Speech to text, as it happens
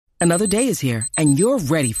Another day is here, and you're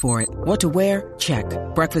ready for it. What to wear? Check.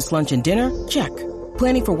 Breakfast, lunch, and dinner? Check.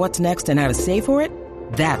 Planning for what's next and how to save for it?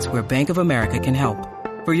 That's where Bank of America can help.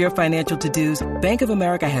 For your financial to-dos, Bank of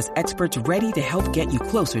America has experts ready to help get you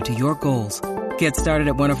closer to your goals. Get started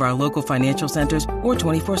at one of our local financial centers or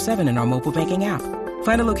 24/7 in our mobile banking app.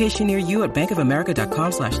 Find a location near you at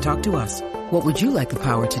bankofamerica.com/talktous. What would you like the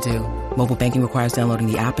power to do? Mobile banking requires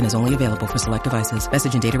downloading the app and is only available for select devices.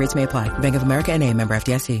 Message and data rates may apply. Bank of America N.A., member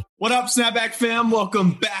FDIC. What up, Snapback fam?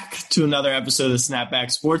 Welcome back to another episode of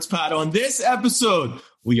Snapback Sports Pod. On this episode,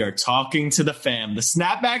 we are talking to the fam. The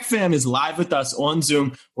Snapback fam is live with us on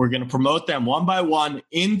Zoom. We're going to promote them one by one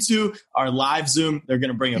into our live Zoom. They're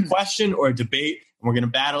going to bring a question or a debate, and we're going to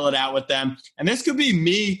battle it out with them. And this could be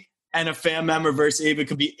me and a fan member versus Abe. It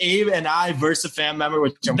could be Abe and I versus a fan member,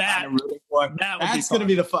 which I'm kind of rooting for. That's going to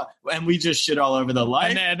be the fun. And we just shit all over the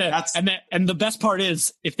light. And the best part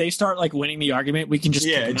is, if they start like winning the argument, we can just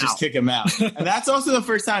kick him out. And that's also the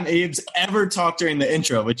first time Abe's ever talked during the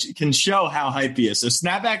intro, which can show how hype he is. So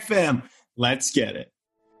Snapback fam, let's get it.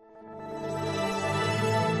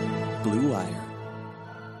 Blue Wire.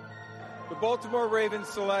 The Baltimore Ravens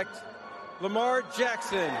select Lamar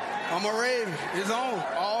Jackson. I'm a Raven. He's on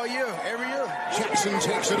all year, every year. Jackson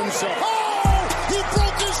takes it himself. Oh! He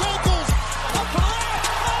broke his ankles!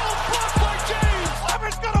 Blocked by James!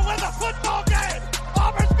 Auburn's gonna win the football game!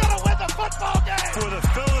 Auburn's gonna win the football game! For the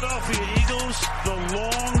Philadelphia Eagles, the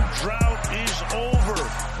long drought is over.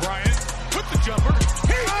 Bryant with the jumper.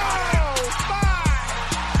 He got it!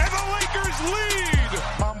 And the Lakers lead!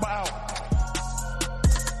 Mamba out.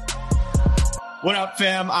 What up,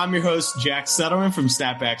 fam? I'm your host, Jack Settleman from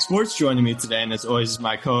Snapback Sports. Joining me today, and as always, is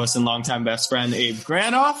my co-host and longtime best friend, Abe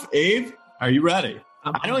Granoff. Abe, are you ready?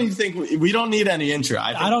 I don't even think we don't need any intro.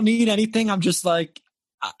 I don't need anything. I'm just like,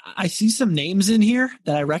 I see some names in here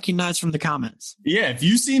that I recognize from the comments. Yeah, if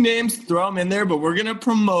you see names, throw them in there. But we're gonna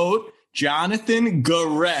promote Jonathan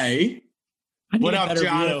Garay. What up,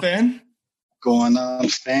 Jonathan? View. Going on,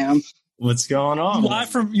 fam? What's going on?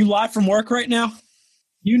 You live from work right now?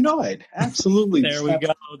 You know it. Absolutely. There we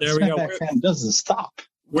go. Snapback fam doesn't stop.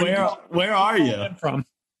 Where are you?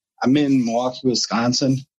 I'm in Milwaukee,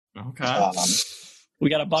 Wisconsin. Okay.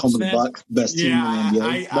 We got a Bucks fan. Bucks, best team in the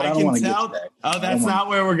NBA. But I don't want to get there. Oh, that's not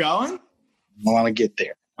where we're going? I want to get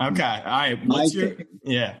there. Okay. All right.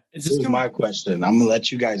 This is my question. I'm going to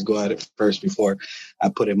let you guys go at it first before I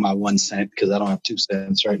put in my 1 cent because I don't have 2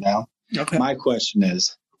 cents right now. Okay. My question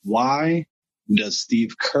is, why does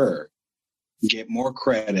Steve Kerr get more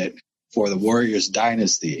credit for the Warriors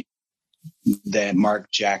dynasty than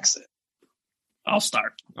Mark Jackson? I'll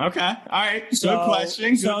start. Okay. All right. Good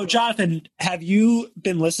question. So, Jonathan, have you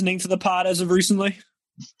been listening to the pod as of recently?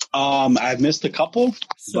 I've missed a couple,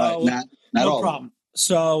 but not no all. Problem.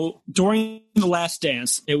 So, during The Last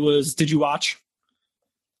Dance, did you watch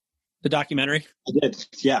the documentary? I did,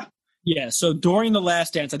 yeah. Yeah, so during The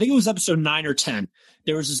Last Dance, I think it was episode 9 or 10,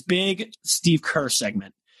 there was this big Steve Kerr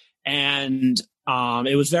segment. And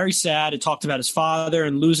it was very sad. It talked about his father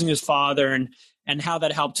and losing his father and how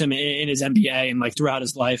that helped him in his NBA and like throughout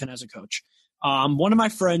his life and as a coach. One of my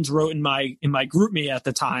friends wrote in my group me at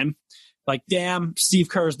the time, like, damn, Steve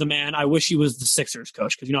Kerr is the man. I wish he was the Sixers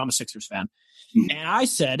coach because, I'm a Sixers fan. Mm-hmm. And I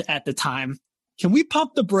said at the time, can we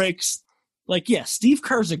pump the brakes? Like, yeah, Steve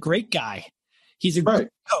Kerr's a great guy. He's a great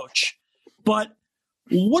coach. But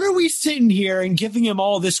what are we sitting here and giving him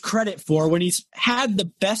all this credit for when he's had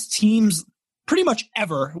the best teams pretty much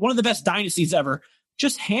ever, one of the best dynasties ever,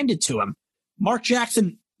 just handed to him? Mark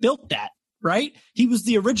Jackson built that, right? He was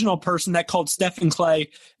the original person that called Steph and Clay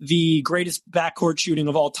the greatest backcourt shooting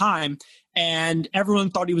of all time, and everyone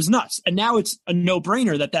thought he was nuts. And now it's a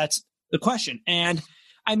no-brainer that that's the question. And,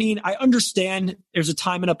 I mean, I understand there's a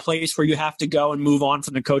time and a place where you have to go and move on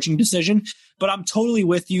from the coaching decision, but I'm totally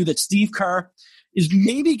with you that Steve Kerr is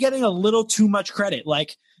maybe getting a little too much credit.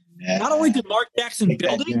 Like, not only did Mark Jackson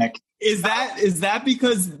build it, is that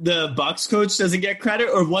because the Bucks coach doesn't get credit,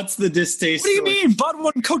 or what's the distaste? What do you mean? Bud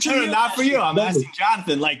wasn't coaching. No, not for you. I'm asking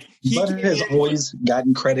Jonathan. Like, Bud has always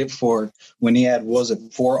gotten credit for when he had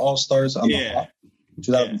 4 All-Stars on the Hawks?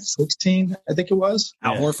 2016, I think it was.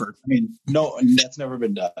 Al Horford. I mean, no, that's never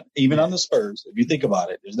been done. Even on the Spurs, if you think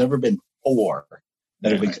about it, there's never been 4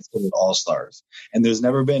 that have been considered all-stars. And there's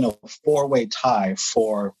never been a 4-way tie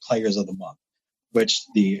for players of the month, which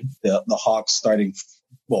the Hawks starting,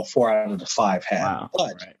 4 out of the 5 had. Wow.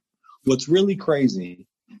 But what's really crazy,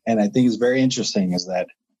 and I think is very interesting, is that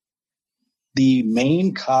the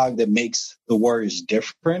main cog that makes the Warriors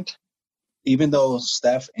different, even though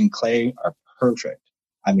Steph and Clay are perfect,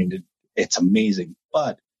 I mean, it's amazing,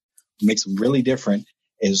 but what makes them really different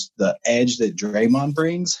is the edge that Draymond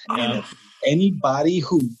brings. And if anybody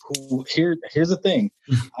who here's the thing,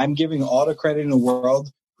 I'm giving all the credit in the world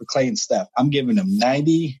for Klay and Steph. I'm giving them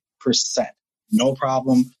 90%. No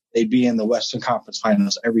problem. They'd be in the Western Conference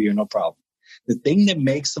Finals every year, no problem. The thing that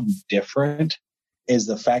makes them different is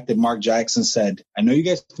the fact that Mark Jackson said, I know you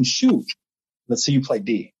guys can shoot. Let's see you play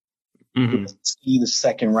D. Mm-hmm. Let's see the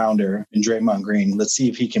second rounder in Draymond Green. Let's see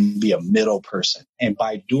if he can be a middle person. And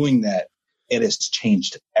by doing that, it has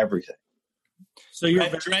changed everything. So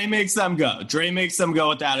Dre makes them go. Dre makes them go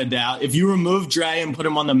without a doubt. If you remove Dre and put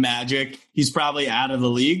him on the Magic, he's probably out of the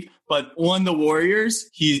league. But on the Warriors,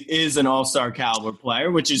 he is an all-star caliber player,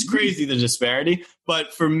 which is crazy, the disparity.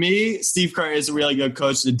 But for me, Steve Kerr is a really good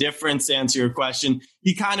coach. The difference, to answer your question,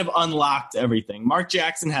 he kind of unlocked everything. Mark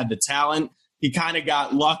Jackson had the talent. He kind of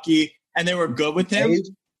got lucky, and they were good with him.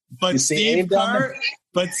 But Steve Kerr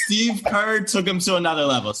took him to another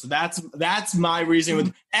level. So that's my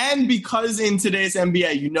reason. And because in today's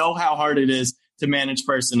NBA, you know how hard it is to manage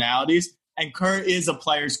personalities. And Kerr is a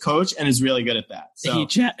player's coach and is really good at that. So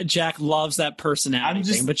Jack loves that personality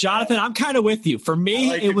thing. But Jonathan, I'm kind of with you. For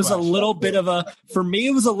me, it was a little bit of a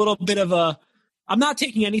I'm not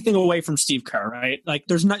taking anything away from Steve Kerr, right? Like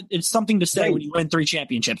it's something to say when you win 3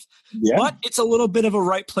 championships. Yeah. But it's a little bit of a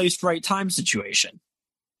right place, right time situation.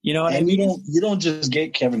 You know what I mean? You don't just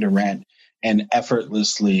get Kevin Durant and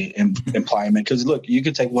effortlessly imply him. Because look, you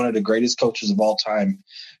could take one of the greatest coaches of all time,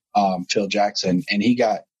 Phil Jackson, and he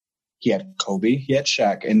had Kobe, he had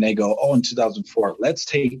Shaq, and they go, in 2004, let's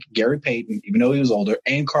take Gary Payton, even though he was older,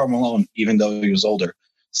 and Karl Malone, even though he was older.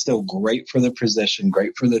 Still great for the position,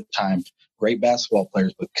 great for the time, great basketball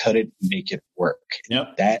players, but couldn't make it work.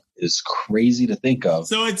 Yep. That is crazy to think of.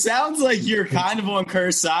 So it sounds like you're kind of on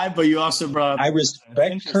Kerr's side, but you also brought up... I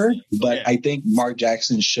respect Kerr, but I think Mark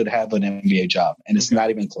Jackson should have an NBA job, and it's not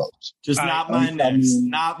even close. Just not my Knicks.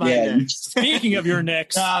 Not my Knicks. Speaking of your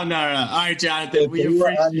Knicks. No. All right, Jonathan. If you were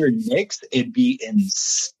on your Knicks, it'd be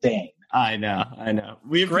insane. I know.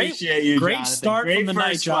 We appreciate you, Great Jonathan. start from the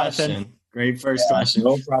night, Jonathan. Great first question.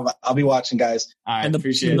 No problem. I'll be watching, guys. All right,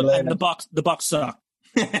 appreciate it. And the Bucks suck.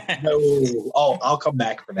 No. I'll come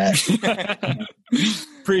back for that.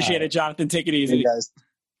 Appreciate it, Jonathan. Take it easy. Hey, guys.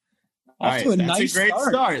 All right, that's a great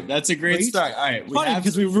start. That's a great start. All right. Funny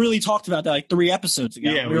because we really talked about that like 3 episodes ago.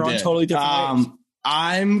 Yeah, we were on totally different ways.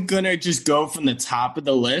 I'm going to just go from the top of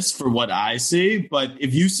the list for what I see. But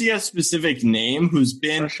if you see a specific name who's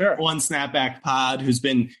been on Snapback Pod, who's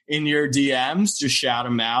been in your DMs, just shout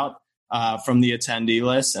them out from the attendee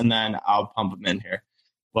list, and then I'll pump them in here.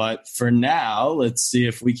 But for now, let's see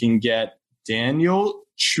if we can get Daniel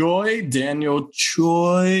Choi.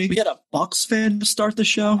 We had a Bucks fan to start the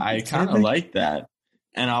show. I kind of like that.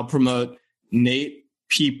 And I'll promote Nate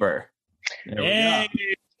Pieper. There we go.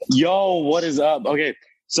 Yo, what is up? Okay,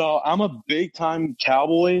 so I'm a big-time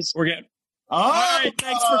Cowboys. We're getting... All right,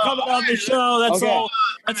 thanks for coming on the show.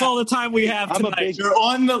 That's all the time we have tonight.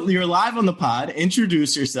 You're live on the pod.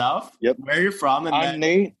 Introduce yourself. Yep. Where you're from. And I'm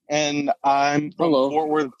Nate, and I'm from Fort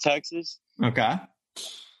Worth, Texas. Okay.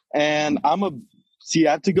 And I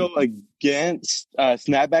have to go against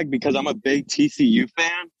Snapback because I'm a big TCU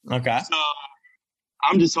fan. Okay. So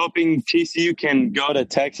I'm just hoping TCU can go to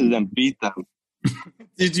Texas and beat them.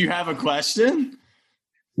 Did you have a question?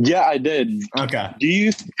 Yeah, I did. Okay. Do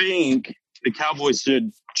you think the Cowboys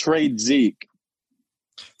should trade Zeke?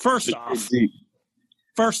 First off,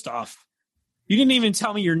 you didn't even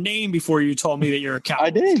tell me your name before you told me that you're a Cowboys I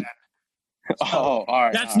did. fan. So, all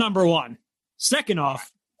right. That's number one. Second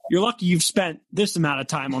off, you're lucky you've spent this amount of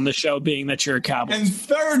time on the show being that you're a Cowboys. And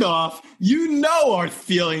third off, you know our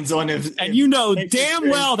feelings on it. And you know damn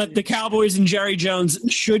well that the Cowboys and Jerry Jones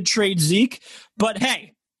should trade Zeke. But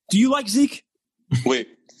hey, do you like Zeke? Wait,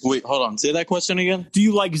 hold on. Say that question again. Do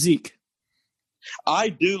you like Zeke? I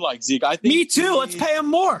do like Zeke. I think Me too. Let's pay him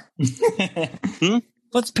more.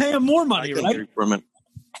 Let's pay him more money, right? For a minute.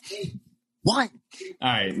 What?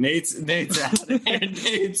 All right, Nate's out of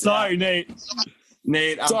here. Sorry, Nate.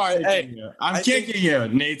 Nate, I'm kicking kicking you.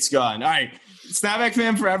 Nate's gone. All right. Snapback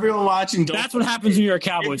fan, for everyone watching. That's what happens when you're a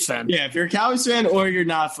Cowboys fan. Yeah, if you're a Cowboys fan or you're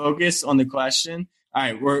not focused on the question. All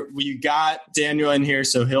right, we got Daniel in here,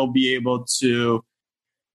 so he'll be able to.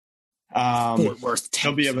 Fort Worth, Texas.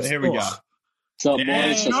 He'll be able. Here we go. What's up,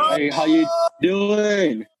 boys? Hey, how you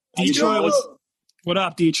doing? Detroit. What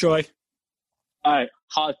up, Detroit? All right,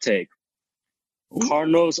 hot take.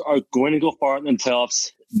 Cardinals are going to go far in the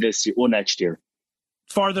playoffs this year or next year.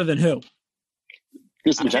 Farther than who?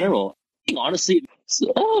 Just in general. Honestly,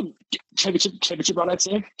 championship round, I'd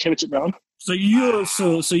say. Championship round. So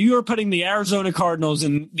you are putting the Arizona Cardinals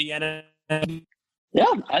in the NFL. Yeah,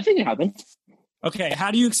 I think it happened. Okay,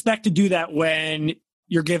 how do you expect to do that when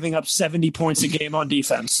you're giving up 70 points a game on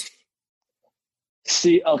defense?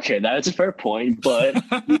 See, okay, that is a fair point, but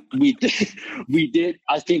we did.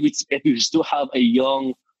 I think if we still have a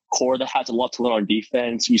young core that has a lot to learn on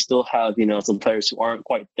defense, we still have some players who aren't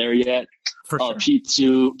quite there yet. For sure.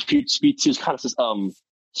 P2 is kind of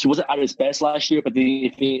he wasn't at his best last year, but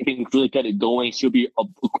if he can really get it going, he'll be a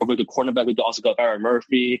really good cornerback. We also got Aaron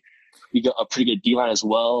Murphy. We got a pretty good D-line as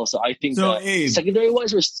well. So I think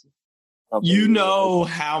secondary-wise, we're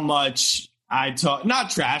how much I talk, not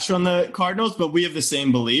trash on the Cardinals, but we have the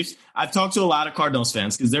same beliefs. I've talked to a lot of Cardinals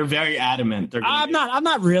fans because they're very adamant. I'm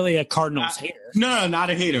not really a Cardinals hater. No, not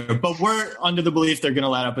a hater, but we're under the belief they're going to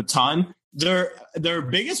let up a ton. Their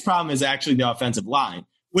biggest problem is actually the offensive line,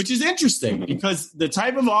 which is interesting because the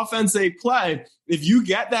type of offense they play, if you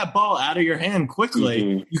get that ball out of your hand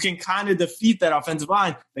quickly, you can kind of defeat that offensive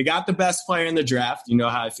line. They got the best player in the draft. You know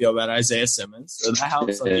how I feel about Isaiah Simmons. So that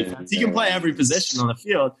helps on defense. He can play every position on the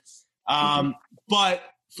field. But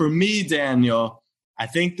for me, Daniel, I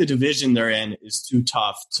think the division they're in is too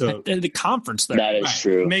tough to the conference there. That is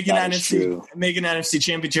true. Make an NFC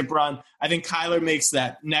championship run. I think Kyler makes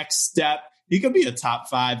that next step. He could be a top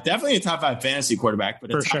 5, definitely a top 5 fantasy quarterback,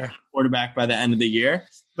 but quarterback by the end of the year.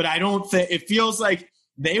 But I don't think it feels like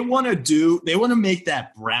they want to make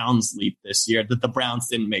that Browns leap this year that the Browns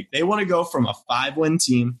didn't make. They want to go from a 5-win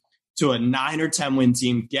team to a 9 or 10 win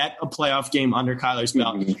team, get a playoff game under Kyler's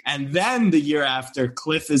belt. And then the year after,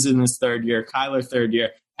 Cliff is in his 3rd year, Kyler 3rd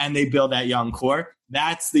year, and they build that young core.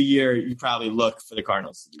 That's the year you probably look for the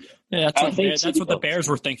Cardinals to do. Yeah, that's what the Bears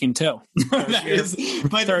were thinking too.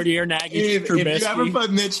 Third year Nagy, if Trubisky. If you ever put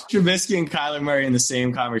Mitch Trubisky and Kyler Murray in the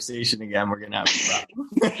same conversation again, we're going to have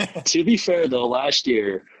a problem. To be fair, though, last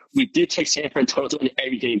year, we did take San Francisco to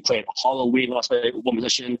every game played. Halloween lost by 1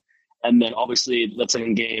 position. And then obviously the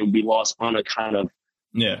second game we lost on a kind of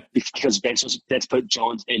because Bench put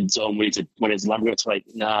Jones in zone when his linebackers like,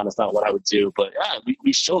 nah, that's not what I would do. But yeah,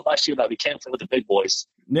 we showed last year that we can't play with the big boys.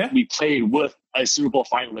 Yeah, we played with a Super Bowl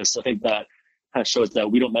finalist. I think that kind of shows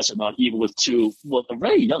that we don't mess around even with a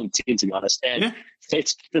very young team, to be honest. And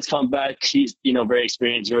Fitz come back, he's very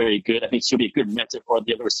experienced, very good. I think he'll be a good mentor for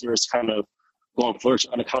the other receivers, kind of going flourish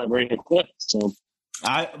on a kind of very good clip. So.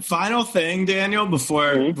 Final thing, Daniel,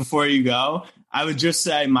 before you go, I would just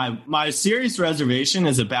say my serious reservation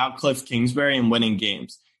is about Cliff Kingsbury and winning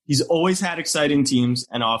games. He's always had exciting teams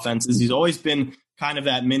and offenses. He's always been kind of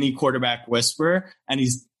that mini quarterback whisperer, and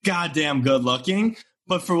he's goddamn good looking.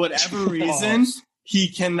 But for whatever reason, he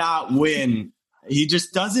cannot win. He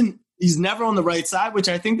just doesn't. He's never on the right side, which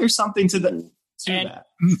I think there's something to that.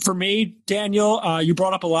 For me, Daniel, you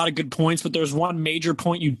brought up a lot of good points, but there's one major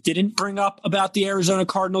point you didn't bring up about the Arizona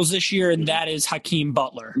Cardinals this year, and that is Hakeem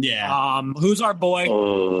Butler. Yeah. Who's our boy,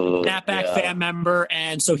 Snapback fan member,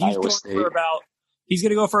 and so he's going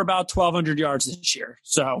to go for about 1,200 yards this year.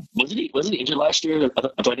 So wasn't he injured last year?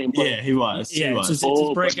 Yeah, he was. Yeah, it's his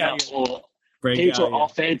breakout year.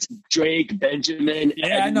 Offense, Drake, Benjamin.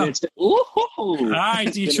 Yeah, I know. All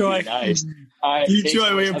right, Detroit. Nice. All right,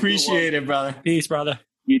 Detroit, we appreciate it, brother. Peace, brother.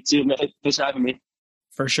 You too, man. Thanks for having me.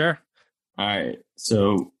 For sure. All right,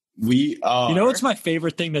 so we are. You know what's my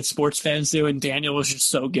favorite thing that sports fans do, and Daniel was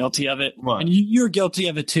just so guilty of it, what? And you're guilty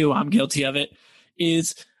of it too. I'm guilty of it.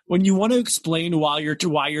 Is when you want to explain why your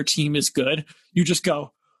team is good, you just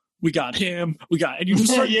go, we got him. And you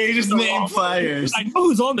just you just name players. I know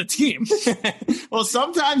who's on the team. Well,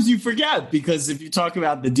 sometimes you forget because if you talk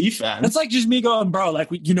about the defense, it's like just me going, bro.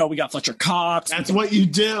 Like we got Fletcher Cox. That's what you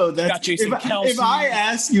do. We got Jason Kelce. If I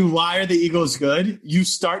ask you why are the Eagles good, you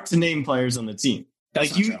start to name players on the team.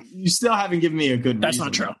 That's you still haven't given me a good That's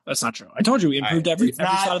reason. That's not true. I told you we improved every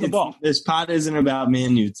side of the ball. This pod isn't about me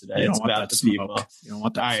and you today. It's about the people. You don't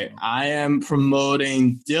want that. All right. I am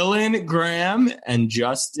promoting Dylan Graham and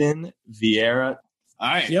Justin Vieira. All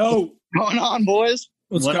right. Yo. What's going on, boys?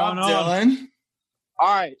 What's going on, Dylan?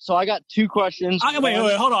 All right. So I got 2 questions.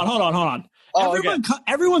 Wait. Hold on.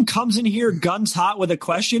 Everyone comes in here guns hot with a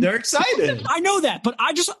question. They're excited. I know that, but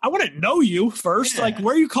I want to know you first. Yeah. Like,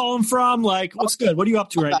 where are you calling from? Like, what's good? What are you up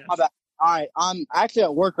to right now? All right, I'm actually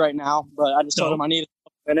at work right now, but I just told him I need a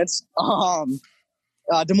couple minutes.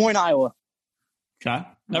 Des Moines, Iowa. Okay.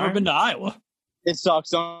 Never been to Iowa. It sucks.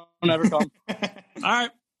 Don't ever come. All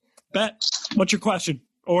right. Bet. What's your question?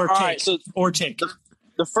 Or take. Right, so take.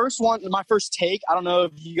 The first one, my first take, I don't know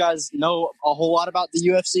if you guys know a whole lot about the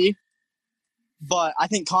UFC. But I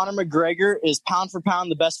think Conor McGregor is pound for pound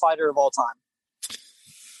the best fighter of all time.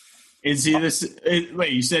 Is he this?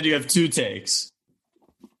 Wait, you said you have 2 takes.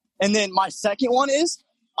 And then my second one is,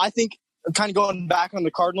 I think, kind of going back on the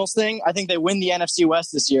Cardinals thing, I think they win the NFC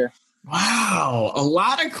West this year. Wow, a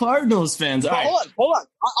lot of Cardinals fans. All right. Hold on.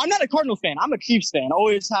 I'm not a Cardinals fan. I'm a Chiefs fan.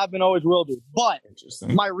 Always have been, always will be. But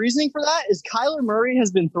my reasoning for that is Kyler Murray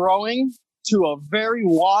has been throwing to a very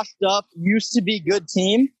washed up, used to be good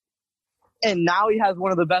team, and now he has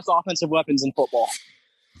one of the best offensive weapons in football.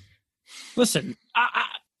 Listen,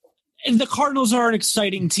 the Cardinals are an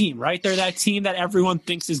exciting team, right? They're that team that everyone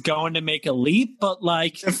thinks is going to make a leap, but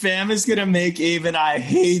like the fam is going to make Abe and I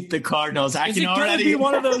hate the Cardinals. I can already be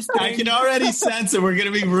one of those things? I can already sense that we're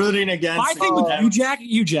going to be rooting against. My thing with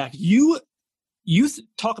you, Jack, you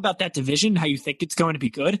talk about that division, how you think it's going to be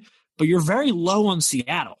good, but you're very low on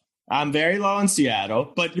Seattle. I'm very low on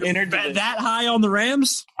Seattle, but that high on the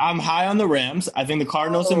Rams? I'm high on the Rams. I think the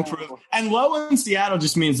Cardinals improve. And low in Seattle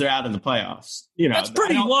just means they're out of the playoffs. You know, that's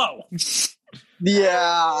pretty low. Yeah.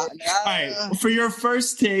 All right. For your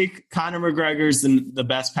first take, Conor McGregor's the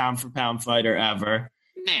best pound for pound fighter ever.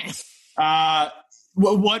 Nah.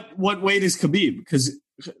 What weight is Khabib? Because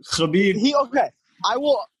Khabib. I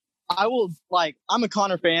will like. I'm a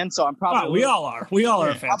Conor fan, so I'm probably. We all are. We all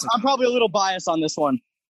are fans. I'm probably a little biased on this one.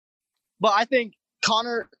 But I think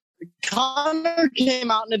Conor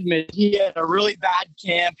came out and admitted he had a really bad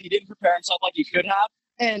camp. He didn't prepare himself like he could have.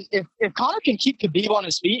 And if Conor can keep Khabib on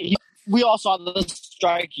his feet, we all saw the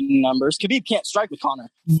striking numbers. Khabib can't strike with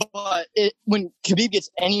Conor. But when Khabib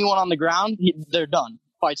gets anyone on the ground, they're done.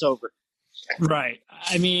 Fight's over. Right.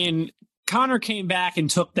 I mean, Conor came back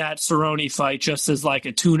and took that Cerrone fight just as like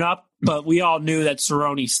a tune-up. But we all knew that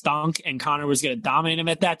Cerrone stunk and Conor was going to dominate him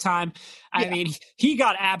at that time. I mean, he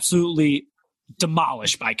got absolutely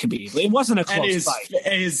demolished by Khabib. It wasn't a close fight.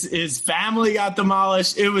 His family got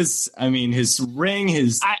demolished. It was, I mean, his ring,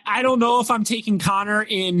 I don't know if I'm taking Conor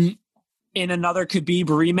in another Khabib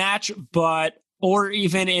rematch, or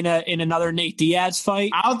even in another Nate Diaz fight.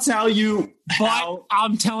 I'll tell you. But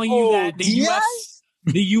I'm telling you that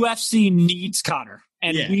the UFC needs Conor.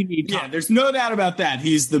 And we need Conor. Yeah, there's no doubt about that.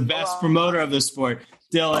 He's the best promoter of the sport,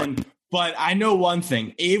 Dylan. But I know one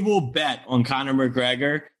thing. Abe will bet on Conor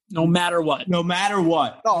McGregor. No matter what. No matter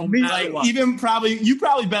what. Oh, me what. Even you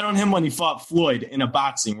probably bet on him when he fought Floyd in a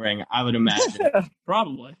boxing ring, I would imagine.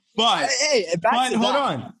 Probably. But hold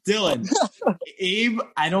on, Dylan. Abe,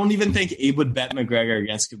 I don't even think Abe would bet McGregor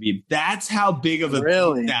against Khabib. That's how big of a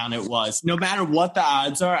beatdown it was. No matter what the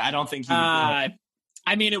odds are, I don't think he would.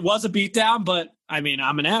 I mean, it was a beatdown, but I mean,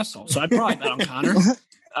 I'm an asshole, so I'd probably bet on Conor.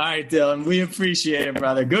 All right, Dylan, we appreciate it,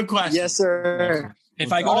 brother. Good question. Yes, sir.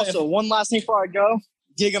 One last thing before I go.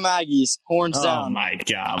 Giga Maggie's horns down. Oh my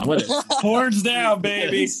God! What is horns down,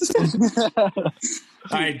 baby? All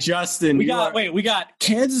right, Justin. We got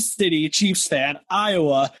Kansas City Chiefs fan,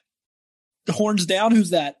 Iowa. Horns down. Who's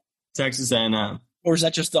that? Texas A&M. Or is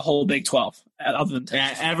that just the whole Big 12? Other than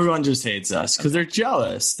Texas? Everyone just hates us because they're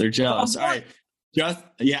jealous. They're jealous. All right.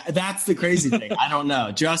 That's the crazy thing. I don't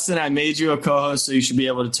know. Justin, I made you a co-host, so you should be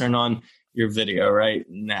able to turn on your video right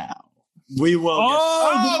now. We will.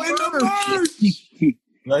 The merch.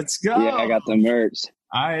 Let's go. Yeah, I got the merch.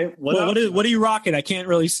 All right. What are you rocking? I can't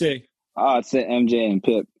really see. Oh, it's the MJ and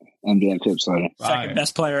Pip sweater. Second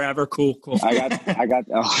best player ever. Cool. I got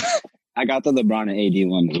the LeBron and AD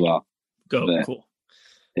one as well. Cool.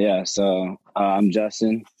 Yeah, so I'm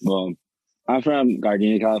Justin. Well, I'm from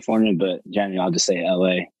Gardena, California, but generally I'll just say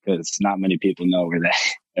LA because not many people know where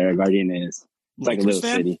Gardena is. It's like a little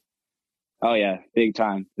city. Oh yeah, big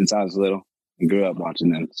time since I was little. I grew up watching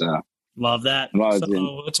them. So love that.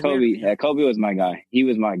 Kobe. Yeah, Kobe was my guy. He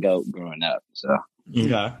was my GOAT growing up. So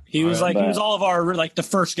yeah, he was he was all of our the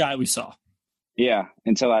first guy we saw. Yeah,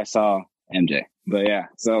 until I saw MJ. But yeah,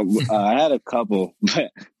 so I had a couple,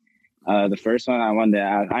 but the first one I wanted to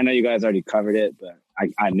ask, I know you guys already covered it, but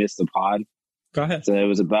I missed the pod. Go ahead. So it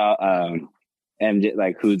was about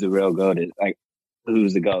MJ, who's the real GOAT is,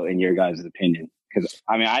 who's the GOAT in your guys' opinion? Because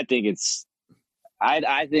I mean, I think it's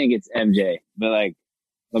MJ, but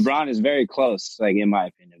LeBron is very close, in my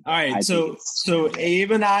opinion. All right, so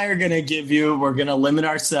Abe and I are gonna we're gonna limit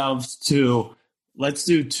ourselves to let's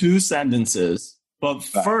do 2 sentences. But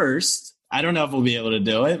first, I don't know if we'll be able to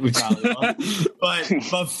do it. We probably won't.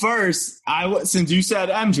 But first, since you said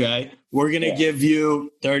MJ, we're going to give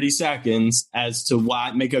you 30 seconds as to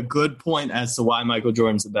make a good point as to why Michael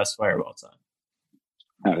Jordan's the best player of all time.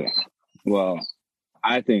 Okay. Well,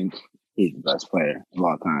 I think he's the best player of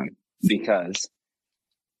all time because,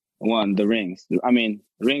 one, the rings. I mean,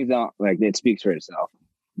 the rings don't, it speaks for itself.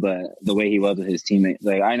 But the way he was with his teammates,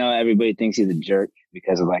 I know everybody thinks he's a jerk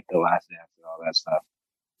because of the last dance and all that stuff.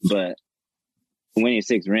 But winning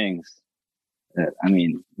 6 rings, I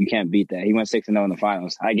mean, you can't beat that. He went 6-0 in the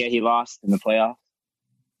finals. I get he lost in the playoffs,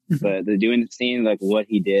 but seeing what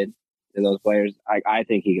he did to those players. I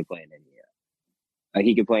think he could play in India. Like,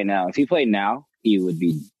 he could play now. If he played now, he would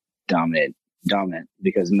be dominant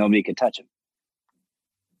because nobody could touch him.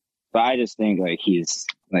 But I just think he's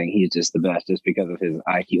just the best just because of his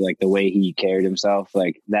IQ, like the way he carried himself,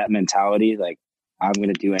 like that mentality, like I'm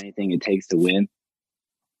going to do anything it takes to win.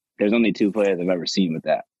 There's only 2 players I've ever seen with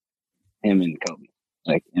that, him and Kobe.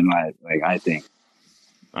 I think.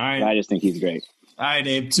 All right. I just think he's great. All right,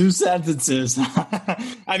 Abe, 2 sentences.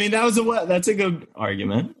 I mean, that's a good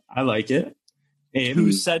argument. I like it. Abe,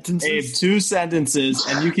 2 sentences. Abe, 2 sentences,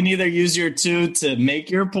 and you can either use your 2 to make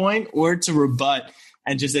your point or to rebut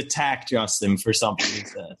and just attack Justin for something he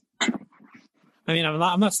said. I mean,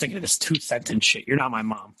 I'm not sticking to this 2-sentence shit. You're not my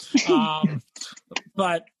mom.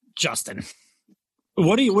 But Justin,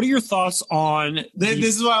 what are your thoughts on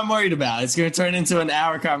this? Is what I'm worried about. It's going to turn into an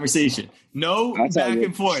hour conversation. No back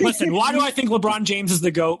and forth. Listen, why do I think LeBron James is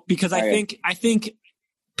the GOAT? Because I think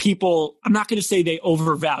people, I'm not going to say they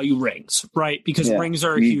overvalue rings, right? Because rings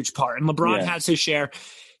are a huge part, and LeBron has his share.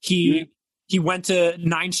 He went to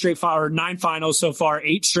 9 finals so far,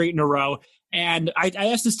 8 straight in a row. And I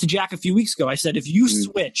asked this to Jack a few weeks ago. I said, if you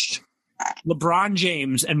switched LeBron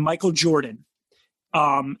James and Michael Jordan,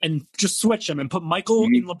 and just switch them and put Michael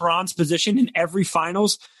in LeBron's position in every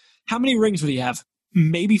finals, how many rings would he have?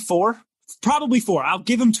 Maybe 4? Probably 4. I'll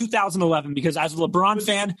give him 2011 because as a LeBron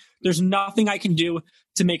fan, there's nothing I can do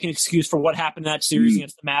to make an excuse for what happened in that series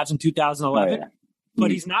against the Mavs in 2011.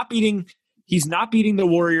 But he's not beating the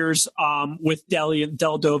Warriors with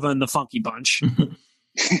Deladova and the Funky Bunch.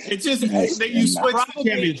 It's just that you switch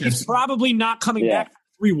championships. He's probably not coming back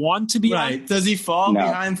 3-1 to be right. Does he fall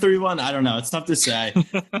behind 3-1? I don't know. It's tough to say.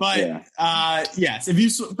 But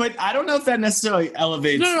yes, but I don't know if that necessarily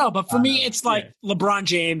elevates. No. But for me, it's like LeBron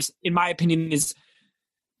James, in my opinion, is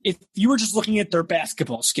if you were just looking at their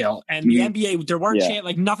basketball skill and the NBA, there weren't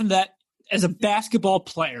nothing that. As a basketball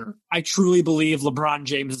player, I truly believe LeBron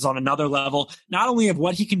James is on another level, not only of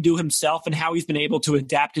what he can do himself and how he's been able to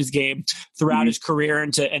adapt his game throughout his career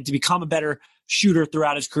and to become a better shooter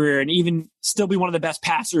throughout his career and even still be one of the best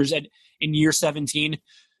passers in year 17.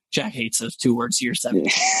 Jack hates those 2 words, year 17.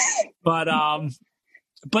 But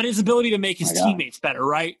his ability to make his teammates better,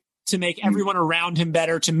 right? To make everyone around him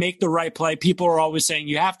better, to make the right play. People are always saying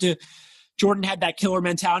you have to. Jordan had that killer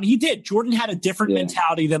mentality. He did. Jordan had a different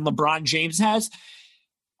mentality than LeBron James has.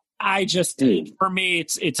 I just think, for me,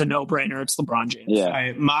 it's a no-brainer. It's LeBron James. Yeah. All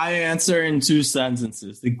right, my answer in 2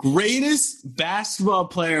 sentences. The greatest basketball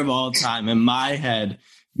player of all time in my head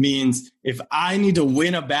means if I need to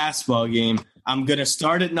win a basketball game, I'm going to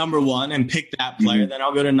start at number 1 and pick that player. Then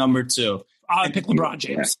I'll go to number 2. I'll pick LeBron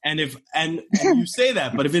James. And you say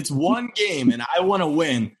that, but if it's one game and I want to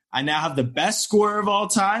win, I now have the best scorer of all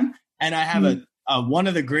time. And I have one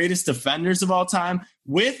of the greatest defenders of all time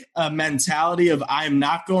with a mentality of I am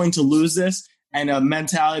not going to lose this and a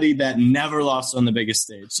mentality that never lost on the biggest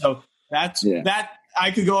stage. So that I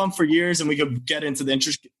could go on for years and we could get into the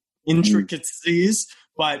intricacies.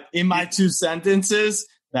 But in my 2 sentences,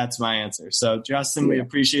 that's my answer. So, Justin, we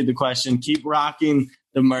appreciate the question. Keep rocking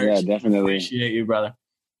the merch. Yeah, definitely. Appreciate you, brother.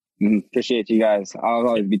 Appreciate you guys. I'll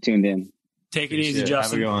always be tuned in. Take it easy, Justin.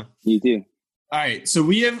 Have a good one. You too. All right, so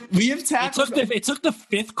we have tackled. It took the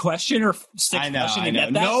 5th question or 6th question to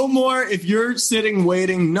get that. No more. If you're sitting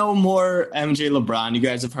waiting, no more MJ LeBron. You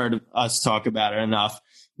guys have heard us talk about it enough.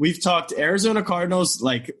 We've talked Arizona Cardinals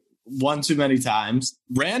like 1 too many times.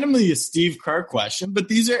 Randomly a Steve Kerr question, but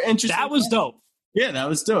these are interesting. That was dope. Yeah, that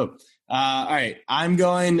was dope. All right, I'm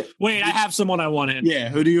going. Wait, I have someone I want in. Yeah,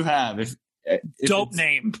 who do you have? If dope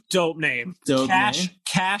name.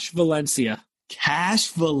 Cash Valencia.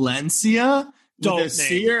 Cash Valencia. Dope with a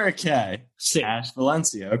C or a K? C. Cash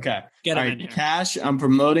Valencia. Okay. Get him in here. Cash, I'm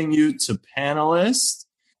promoting you to panelist.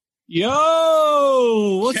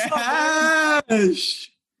 Yo! What's up,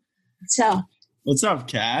 Cash? What's up? What's up,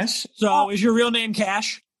 Cash? So, is your real name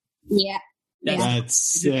Cash? Yeah. That's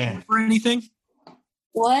sick. For anything?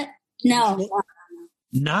 What? No.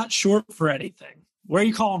 Not short for anything. Where are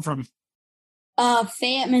you calling from?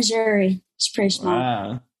 Fayette, Missouri. It's pretty small.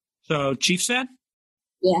 Wow. So, Chiefs fan?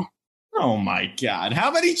 Yeah. Oh, my God.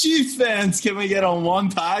 How many Chiefs fans can we get on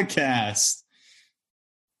one podcast?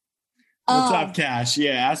 What's up, Cash?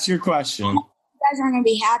 Yeah, ask your question. You guys aren't going to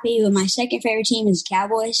be happy, but my second favorite team is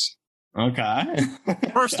Cowboys. Okay.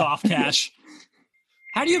 First off, Cash,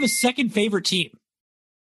 how do you have a second favorite team?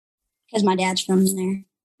 Because my dad's from there.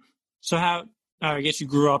 So I guess you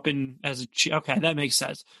grew up as a Chief. Okay, that makes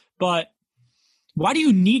sense. But why do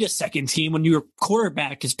you need a second team when your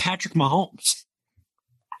quarterback is Patrick Mahomes?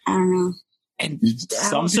 I don't know. And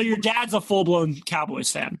so your dad's a full-blown Cowboys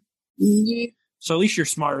fan. Yeah. So at least you're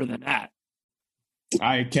smarter than that. All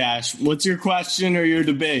right, Cash, what's your question or your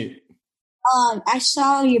debate? I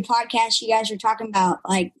saw your podcast. You guys were talking about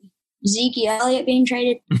like Zeke Elliott being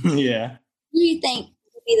traded. Yeah. Who do you think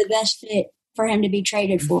would be the best fit for him to be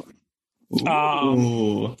traded for?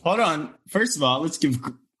 Hold on. First of all, let's give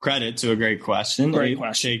credit to a great question. Great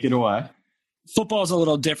question. Take it away. Football is a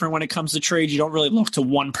little different when it comes to trades. You don't really look to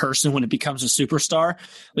one person when it becomes a superstar.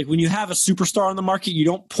 Like when you have a superstar on the market, you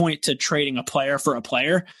don't point to trading a player for a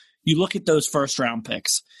player. You look at those first round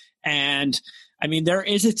picks. And I mean, there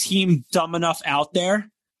is a team dumb enough out there.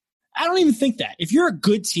 I don't even think that. If you're a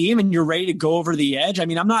good team and you're ready to go over the edge, I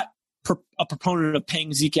mean, I'm not a proponent of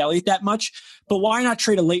paying Zeke Elliott that much, but why not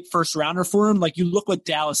trade a late first rounder for him? Like you look what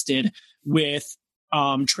Dallas did with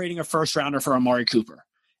trading a first rounder for Amari Cooper.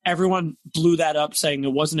 Everyone blew that up saying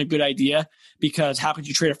it wasn't a good idea because how could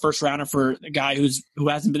you trade a first rounder for a guy who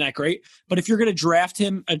hasn't been that great? But if you're going to draft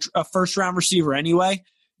him a first round receiver anyway,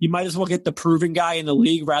 you might as well get the proven guy in the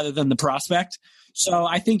league rather than the prospect. So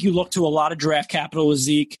I think you look to a lot of draft capital with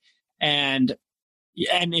Zeke, and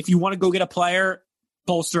if you want to go get a player,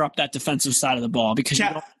 bolster up that defensive side of the ball because you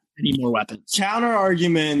don't have any more weapons. Counter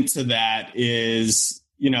argument to that is,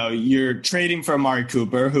 you're trading for Amari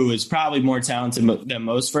Cooper, who is probably more talented than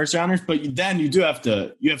most first rounders, but then you have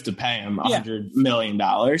to pay him $100 million.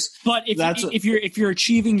 But if you're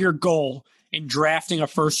achieving your goal in drafting a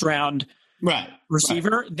first round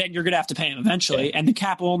receiver, then you're going to have to pay him eventually, and the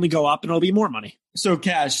cap will only go up, and it'll be more money. So,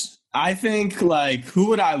 Cash, I think who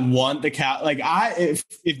would I want the cap?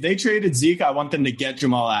 If they traded Zeke, I want them to get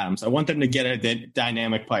Jamal Adams. I want them to get a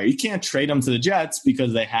dynamic player. You can't trade them to the Jets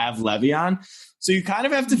because they have Le'Veon. So you kind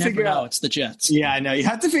of have to figure out. It's the Jets. Yeah, I know. You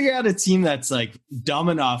have to figure out a team that's dumb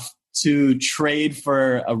enough to trade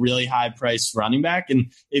for a really high priced running back.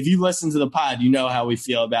 And if you listen to the pod, you know how we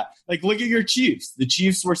feel about look at your Chiefs. The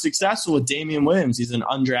Chiefs were successful with Damian Williams. He's an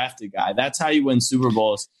undrafted guy. That's how you win Super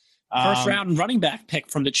Bowls. First round running back pick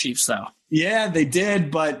from the Chiefs, though. Yeah, they did,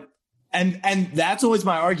 but and that's always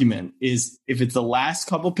my argument is if it's the last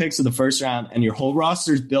couple picks of the first round and your whole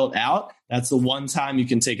roster is built out, that's the one time you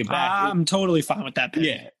can take it back. I'm totally fine with that pick.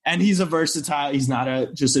 Yeah, and he's a versatile. He's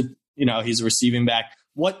not he's a receiving back.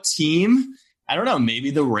 What team? I don't know.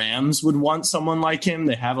 Maybe the Rams would want someone like him.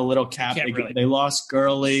 They have a little cap. They lost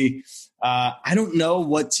Gurley. I don't know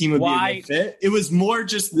what team would be a good fit. It was more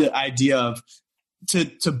just the idea of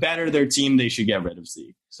to better their team, they should get rid of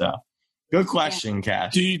Zeke. So, good question,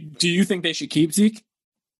 Cash. Do you think they should keep Zeke?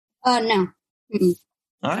 No. Mm-mm.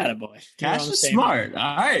 All right, boy. Cash is smart.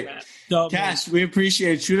 All right, Cash, we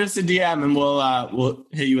appreciate it. Shoot us a DM and we'll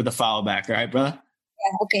hit you with a follow back. All right, brother.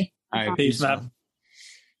 Yeah. Okay. All right, peace, man.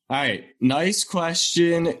 All right, nice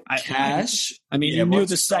question, Cash. I mean, you knew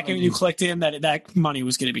the second you clicked in that money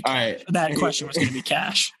was going to be cash. All right. That question was going to be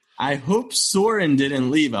cash. I hope Soren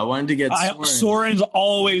didn't leave. I wanted to get Soren. Soren's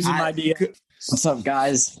always in my DM. What's up,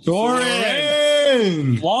 guys?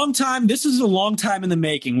 Soren! Long time. This is a long time in the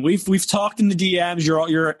making. We've talked in the DMs.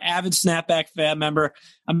 You're an avid Snapback fan member.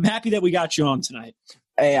 I'm happy that we got you on tonight.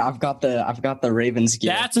 Hey, I've got the Ravens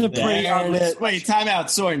gear. That's a pretty wait, time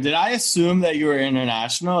out, Soren. Did I assume that you were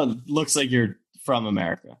international? It looks like you're from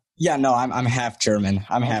America. Yeah, no, I'm half German.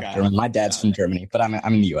 Half German. My dad's from Germany, but I'm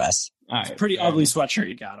in the U.S. Right, it's a pretty ugly sweatshirt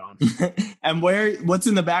you got on. And what's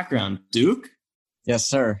in the background? Duke? Yes,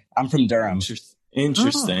 sir. I'm from Durham.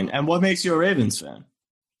 Interesting. And what makes you a Ravens fan?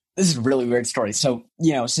 This is a really weird story. So,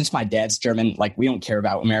 since my dad's German, we don't care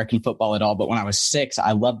about American football at all. But when I was 6,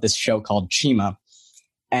 I loved this show called Chima.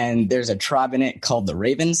 And there's a tribe in it called the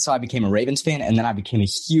Ravens. So I became a Ravens fan. And then I became a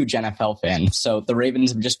huge NFL fan. So the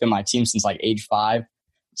Ravens have just been my team since age 5.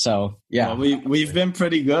 So, yeah. Well, we've been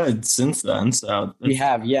pretty good since then. So we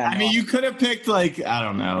have, yeah. I mean, you could have picked, I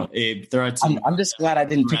don't know, Abe. I'm just glad I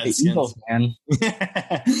didn't pick the Eagles, man.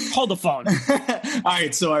 Hold the phone. All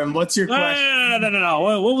right, so what's your question?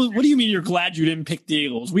 No. What do you mean you're glad you didn't pick the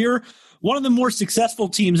Eagles? We were one of the more successful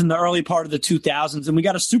teams in the early part of the 2000s, and we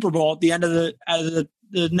got a Super Bowl at the end of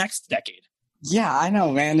the next decade. Yeah, I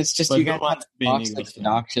know, man. It's just you guys have an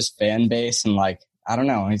obnoxious fan base, and I don't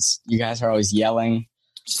know. You guys are always yelling.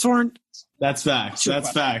 Soren. That's facts.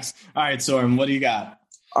 Facts. All right, Soren, what do you got?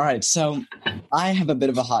 All right, so I have a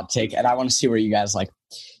bit of a hot take, and I want to see where you guys are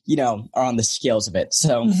on the scales of it.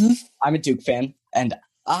 So I'm a Duke fan, and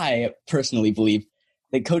I personally believe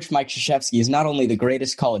that Coach Mike Krzyzewski is not only the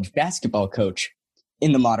greatest college basketball coach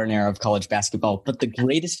in the modern era of college basketball, but the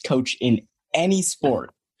greatest coach in any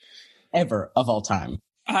sport ever of all time.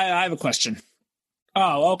 I have a question.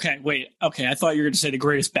 Oh, okay. Wait. Okay, I thought you were going to say the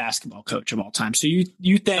greatest basketball coach of all time. So you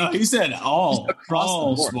think? No, you said all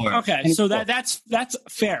sport. Okay, so that's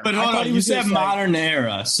fair. But hold on, you said modern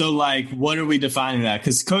era. So like, what are we defining that?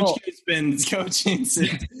 Because Coach K's been coaching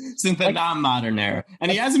since the non-modern era, and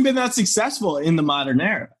he hasn't been that successful in the modern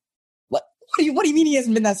era. What do you mean he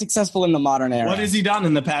hasn't been that successful in the modern era? What has he done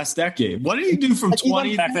in the past decade? What did he do from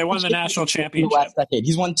 20? They won the national championship last decade.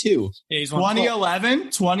 He's won 2. Yeah, he's won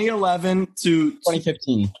 2011 to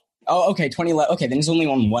 2015. Oh, okay, 2011. Okay, then he's only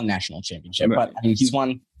won 1 national championship, right. But I mean, he's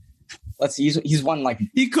won. Let's see, he's won like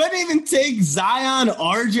he couldn't even take Zion,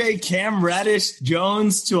 RJ, Cam Reddish,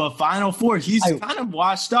 Jones to a Final Four. He's kind of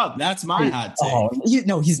washed up. That's my hot take.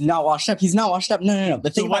 No, he's not washed up. He's not washed up. No.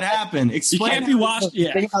 The thing what happened? Explain. You can't be washed.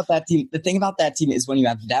 The thing about that team. The thing about that team is when you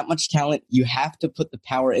have that much talent, you have to put the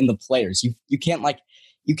power in the players. You can't like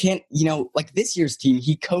this year's team.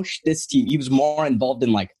 He coached this team. He was more involved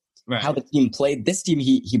in how the team played. This team,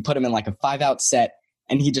 he put him in like a 5-out set,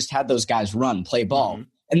 and he just had those guys play ball. Mm-hmm.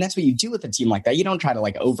 And that's what you do with a team like that. You don't try to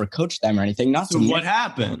overcoach them or anything. What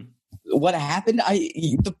happened? What happened?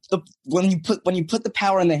 When you put the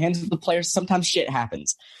power in the hands of the players, sometimes shit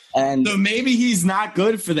happens. And so maybe he's not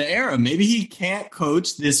good for the era. Maybe he can't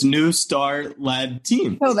coach this new star-led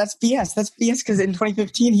team. No, that's BS. That's BS because in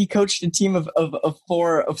 2015 he coached a team of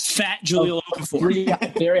 4 fat Julia Okafor, 3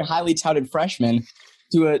 very highly touted freshmen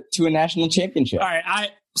to a national championship. All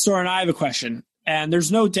right, Soren, I have a question. And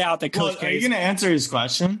there's no doubt that Coach K. Are you going to answer his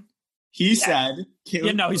question? He said...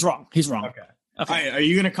 no, he's wrong. He's wrong. Okay. All right, are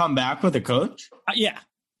you going to come back with a coach? Yeah.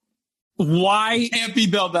 Why? It can't be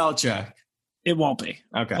Bill Belichick. It won't be.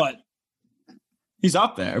 Okay. But he's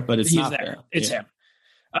up there, but it's not there. It's him.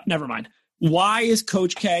 Never mind. Why is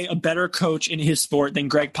Coach K a better coach in his sport than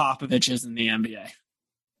Greg Popovich is in the NBA?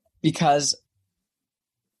 Because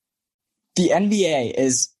the NBA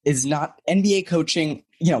is not NBA coaching...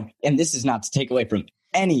 and this is not to take away from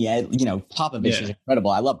any, Popovich is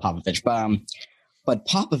incredible. I love Popovich, but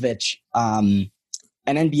Popovich and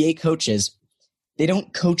NBA coaches, they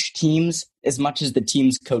don't coach teams as much as the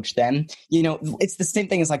teams coach them. It's the same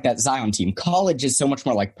thing as like that Zion team. College is so much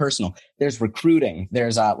more personal. There's recruiting.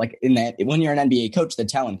 There's when you're an NBA coach, the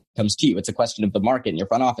talent comes to you. It's a question of the market in your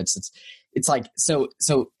front office. It's like so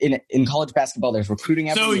in college basketball, there's recruiting.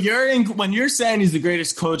 So when you're saying he's the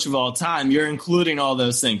greatest coach of all time, you're including all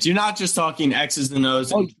those things. You're not just talking X's and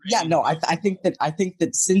O's. I think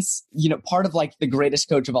that since part of the greatest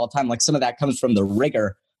coach of all time, some of that comes from the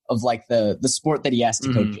rigor of the sport that he has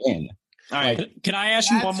to coach in. All right. Can I ask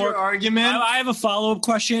you one more argument? I have a follow-up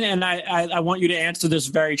question, and I want you to answer this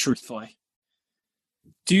very truthfully.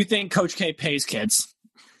 Do you think Coach K pays kids?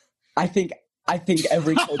 I think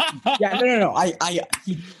every coach.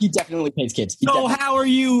 He definitely pays kids.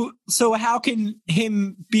 How can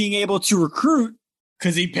him being able to recruit?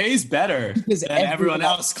 Because he pays better than everyone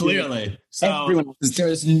else, clearly. So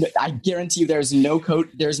I guarantee you, there's no coach.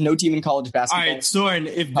 There's no team in college basketball. All right, Soren,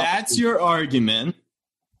 if that's your argument.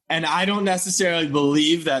 And I don't necessarily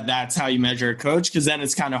believe that that's how you measure a coach, because then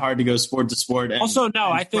it's kind of hard to go sport to sport.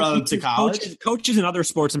 I think to college. Coaches in other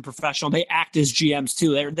sports and professional, they act as GMs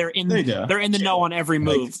too. They're in the know on every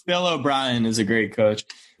move. Bill O'Brien is a great coach,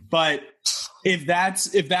 but if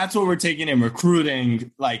that's what we're taking in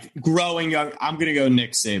recruiting, growing young, I'm going to go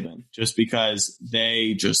Nick Saban, just because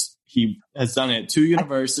he has done it at 2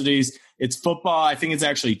 universities. It's football. I think it's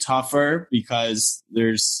actually tougher because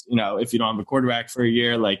there's, if you don't have a quarterback for a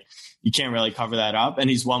year, you can't really cover that up. And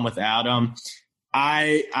he's won without him.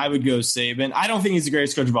 I would go Saban. I don't think he's the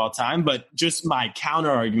greatest coach of all time, but just my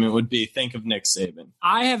counter argument would be think of Nick Saban.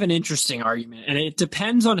 I have an interesting argument, and it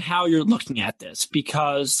depends on how you're looking at this,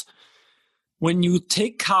 because when you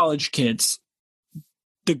take college kids,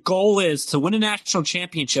 the goal is to win a national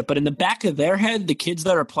championship, but in the back of their head, the kids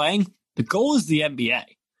that are playing, the goal is the NBA.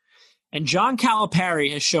 And John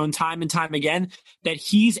Calipari has shown time and time again that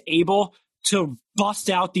he's able to bust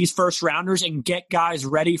out these first rounders and get guys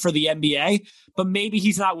ready for the NBA, but maybe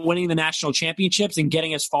he's not winning the national championships and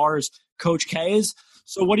getting as far as Coach K is.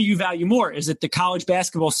 So what do you value more? Is it the college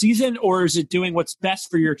basketball season, or is it doing what's best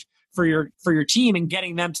for your team and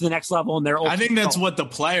getting them to the next level in their ultimate I think that's what the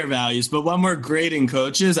player values, but when we're grading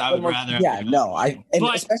coaches, I would rather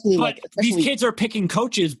these kids are picking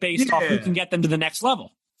coaches based off who can get them to the next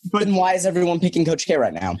level. But then why is everyone picking Coach K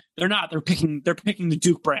right now? They're not. They're picking the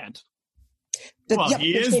Duke brand.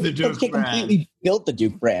 He is the Duke Coach K brand. Completely built the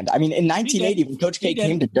Duke brand. I mean, in 1980, when Coach K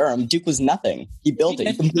came to Durham, Duke was nothing. He built it.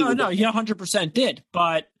 He 100% did.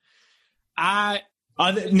 But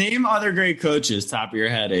name other great coaches, top of your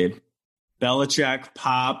head, Abe. Belichick,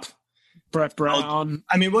 Pop, Brett Brown.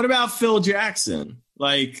 I mean, what about Phil Jackson?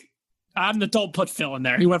 Don't put Phil in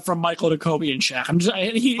there. He went from Michael to Kobe and Shaq.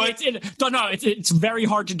 It's very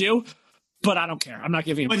hard to do, but I don't care. I'm not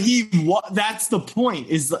giving him. But that's the point.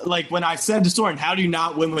 Is like when I said to Soren, how do you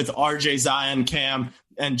not win with RJ, Zion, Cam,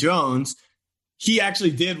 and Jones? He actually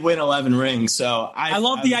did win 11 rings. So I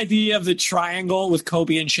love the idea of the triangle with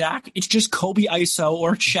Kobe and Shaq. It's just Kobe ISO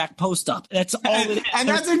or Shaq post up. That's all it is. And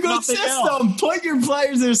that's a good system. Else. Put your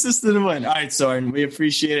players in a system to win. All right, Soren, we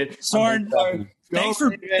appreciate it. Soren, thanks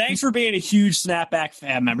for being a huge Snapback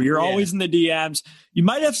fan member. You're always in the DMs. You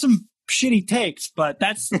might have some shitty takes, but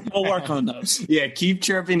we'll work on those. Yeah, keep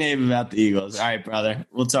chirping Abe about the Eagles. All right, brother.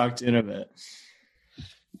 We'll talk to you in a bit.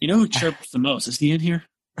 You know who chirps the most? Is he in here?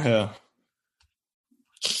 Who?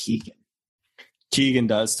 Keegan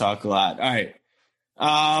does talk a lot. All right.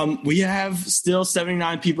 We have still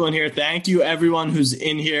 79 people in here. Thank you, everyone who's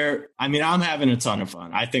in here. I mean, I'm having a ton of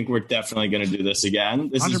fun. I think we're definitely going to do this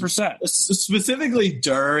again. 100%. Specifically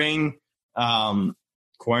during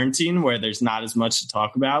quarantine where there's not as much to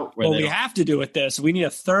talk about. We have to do it this. We need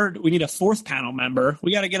a fourth panel member.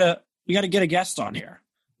 We got to get a guest on here.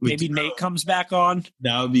 Maybe Nate comes back on.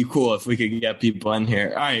 That would be cool if we could get people in here.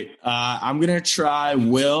 All right. I'm going to try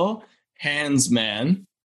Will Hansman.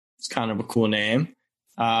 It's kind of a cool name.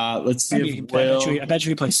 Let's see if Will... I bet you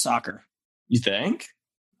he plays soccer. You think?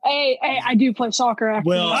 Hey, I do play soccer.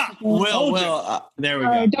 Will, there we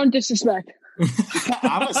go. Don't disrespect.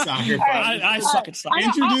 I'm a soccer player. I suck at soccer.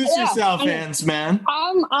 Introduce yourself, Hansman.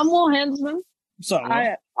 I'm Will Hansman. So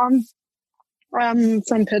I'm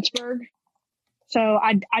from Pittsburgh. So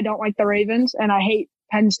I don't like the Ravens, and I hate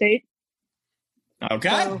Penn State. Okay.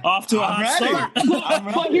 So, off to a hot start.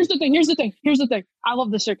 But here's the thing. I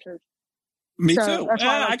love the Sixers. Me too.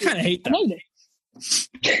 I kind of hate them.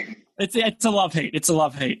 It's a love-hate. It's a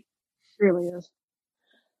love-hate. It really is.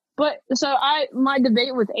 But so my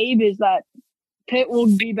debate with Abe is that Pitt will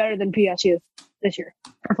be better than PSU this year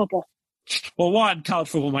for football. Well, one, college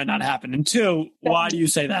football might not happen. And two, why do you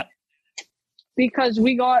say that? Because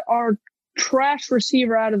we got our trash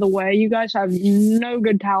receiver out of the way. You guys have no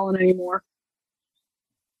good talent anymore.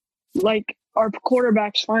 Like, our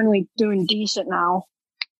quarterback's finally doing decent now.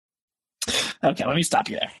 Okay, let me stop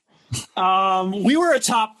you there. We were a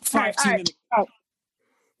top 5 team.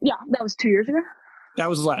 Yeah, that was 2 years ago. That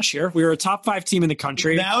was last year. We were a top 5 team in the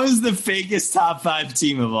country. That was the fakest top 5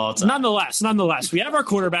 team of all time. Nonetheless, we have our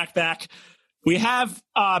quarterback back. We have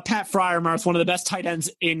Pat Freiermuth, one of the best tight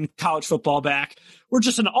ends in college football, back. We're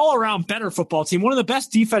just an all-around better football team, one of the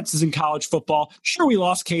best defenses in college football. Sure, we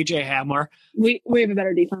lost KJ Hamler. We have a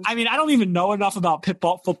better defense. I mean, I don't even know enough about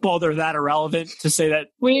football. They're that irrelevant to say that.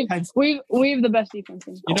 We have the best defense.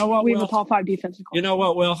 You know what? We have a top 5 defense. You know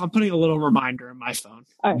what, Will? I'm putting a little reminder in my phone.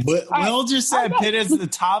 Right. Will just said Pitt is the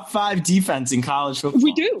top 5 defense in college football.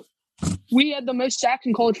 We do. We had the most sacks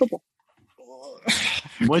in college football.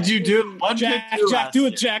 What'd you do? Jack, do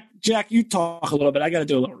it, Jack. Jack, you talk a little bit. I got to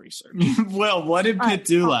do a little research. Will, what did Pitt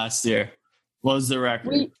do last year? What was the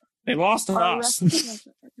record? They lost to us.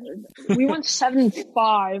 We went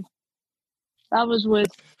 7-5. That was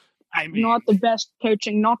with not the best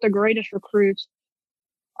coaching, not the greatest recruits.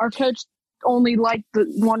 Our coach only liked the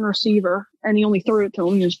one receiver, and he only threw it to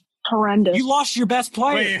him. He was horrendous. You lost your best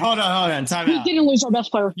player. Wait, hold on. Time out. We didn't lose our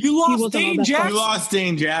best player. You lost Dane Jackson. You lost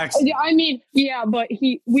Dane Jackson. I mean, yeah, but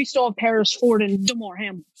we still have Paris Ford and DeMar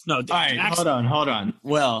Hamlin. No, all right, Jackson. Hold on.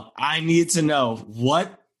 Well, I need to know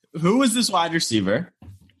who was this wide receiver?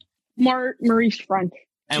 Maurice French.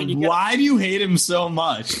 And why do you hate him so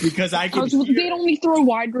much? Because they'd only throw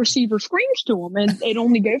wide receiver screens to him, and they'd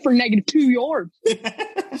only go for -2 yards.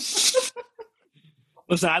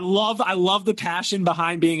 Listen, I love the passion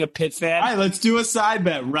behind being a Pitt fan. All right, let's do a side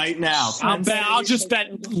bet right now. I'll just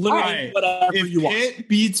bet literally whatever you want. Pitt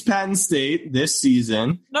beats Penn State this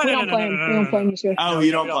season. We don't play him this year. Oh,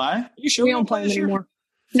 you don't play? You sure we don't play him anymore?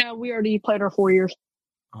 No, we already played our 4 years.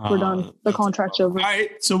 We're done. The contract's over. All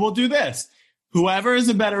right, so we'll do this. Whoever has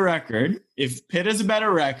a better record, if Pitt has a better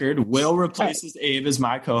record, Will replaces Abe as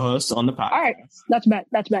my co-host on the podcast. All right, that's bet.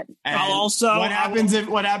 And what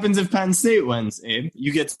happens if Penn State wins, Abe?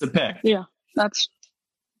 You get to pick. Yeah,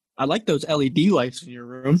 I like those LED lights in your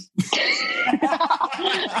room.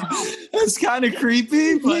 That's kind of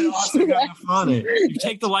creepy, but also kind of funny. You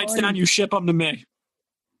take the lights down, you ship them to me.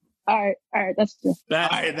 All right, that's good.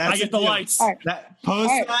 I get the lights. All right.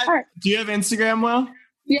 Post that. All right. Do you have Instagram, Will?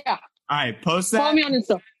 Yeah. All right, post that. Follow me on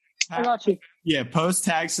Insta. I got you. Yeah, post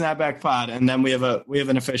tag Snapback Pod, and then we have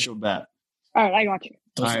an official bet. All right, I got you.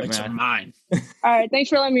 Those lights are mine. All right, thanks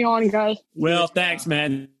for letting me on, guys. Will, thanks,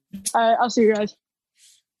 man. All right, I'll see you guys.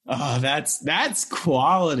 Oh, that's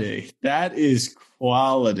quality. That is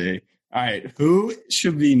quality. All right. Who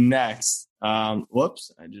should be next?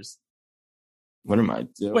 Whoops. What am I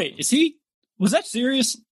doing? Wait, was that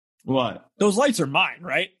serious? What? Those lights are mine,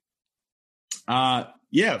 right?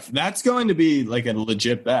 Yeah, that's going to be like a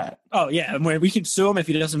legit bet. Oh, yeah. And we can sue him if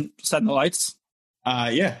he doesn't set the lights?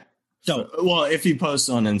 Yeah. Well, if he posts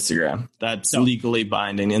on Instagram, that's legally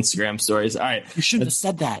binding Instagram stories. All right. You shouldn't have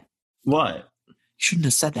said that. What? You shouldn't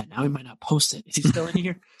have said that. Now he might not post it. Is he still in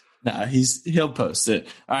here? No, he'll post it.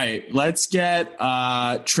 All right. Let's get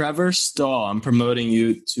Trevor Stahl. I'm promoting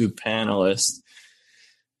you to panelist.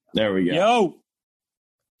 There we go. Yo.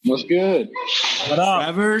 What's good? What up?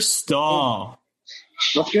 Trevor Stahl.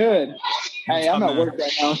 What's good? Hey, I'm at work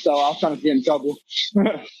right now, so I was trying to get in trouble. All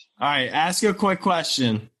right, ask a quick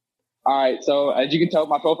question. All right, so as you can tell,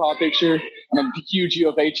 my profile picture, I'm a huge U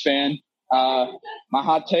of H fan. My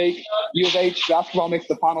hot take, U of H basketball makes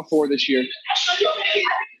the Final Four this year.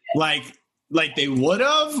 Like they would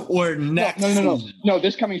have, or next? No,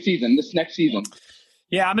 this coming season, this next season.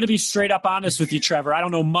 Yeah, I'm going to be straight up honest with you, Trevor. I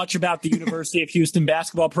don't know much about the University of Houston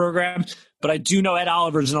basketball program, but I do know Ed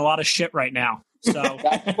Oliver's in a lot of shit right now. So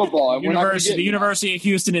that's football. The University of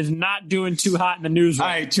Houston is not doing too hot in the news. All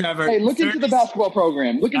right, Trevor. Hey, look into the basketball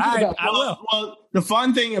program. Look into the basketball. I will. Well, the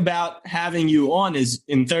fun thing about having you on is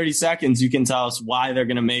in 30 seconds, you can tell us why they're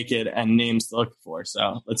going to make it and names to look for.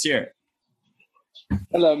 So let's hear it.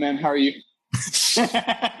 Hello, man. How are you?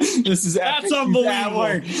 That's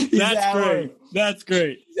unbelievable. That's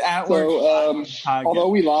great. At work. So, although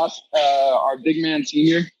we lost our big man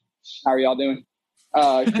senior, how are y'all doing?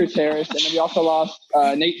 Chris Harris, and then we also lost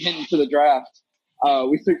Nate Hinton to the draft.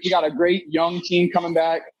 We got a great young team coming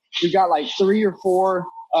back. We've got like 3 or 4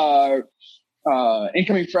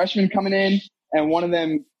 incoming freshmen coming in, and one of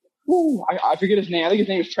them, I forget his name. I think his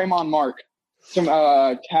name is Tremont Mark from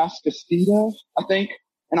Tascastita, I think.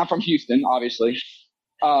 And I'm from Houston, obviously.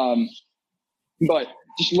 But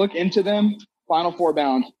just look into them. Final Four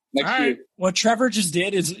bound next year. What Trevor just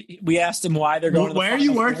did is we asked him why they're going. Where are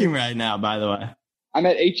you working right now, by the way? I'm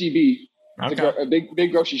at HEB. Okay. A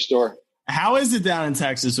big grocery store. How is it down in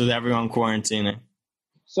Texas with everyone quarantining?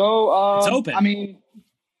 So it's open. I mean,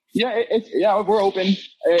 we're open.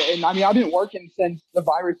 And I mean, I've been working since the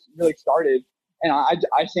virus really started, and I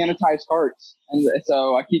sanitize carts, and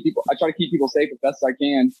so I try to keep people safe as best I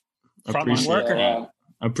can.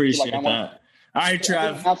 Appreciate that. All right,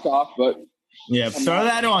 Trev. Mask off, but throw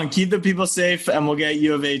that on. Keep the people safe, and we'll get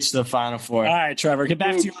U of H to the Final Four. All right, Trevor, get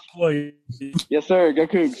back to your employee. Yes, sir. Go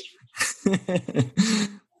Cougs.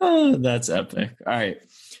 Oh, that's epic. All right.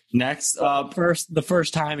 Next up. The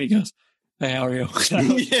first time he goes, hey, how are you?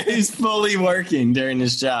 Yeah, he's fully working during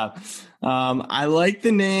his job. I like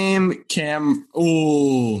the name Cam.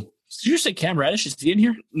 Ooh. Did you say Cam Reddish? Is he in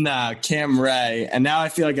here? Nah, Cam Ray. And now I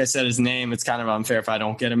feel like I said his name. It's kind of unfair if I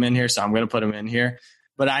don't get him in here, so I'm going to put him in here.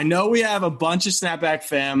 But I know we have a bunch of Snapback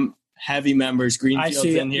fam heavy members. Greenfield's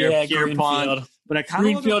in here, Pierpont. But I kind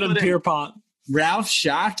of Greenfield and Pierpont. Ralph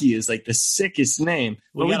Shockey is like the sickest name.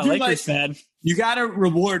 We got a Lakers fan. You got to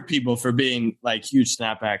reward people for being like huge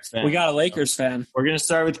Snapbacks fans. We got a Lakers fan. We're going to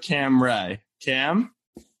start with Cam Ray. Cam?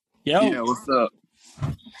 Yo. Yeah, what's up?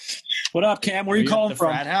 What up, Cam? Where are you calling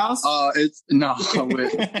from? Frat house? It's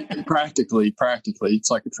practically.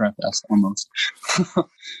 It's like a trap house almost.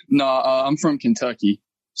 No, I'm from Kentucky,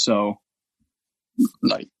 so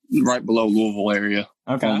like right below Louisville area.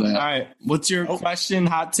 Okay. All right. What's your question,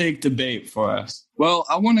 hot take, debate for us? Well,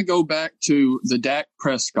 I want to go back to the Dak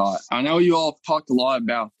Prescott. I know you all have talked a lot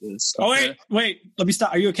about this. Okay? Oh, wait. Let me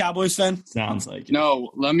stop. Are you a Cowboys fan? Sounds like it.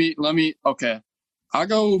 No, let me. Okay. I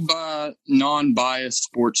go by non-biased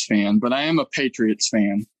sports fan, but I am a Patriots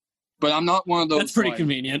fan. But I'm not one of those. That's pretty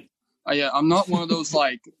convenient. Yeah, I'm not one of those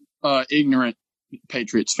ignorant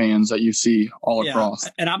Patriots fans that you see all across.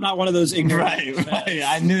 And I'm not one of those ignorant. Right.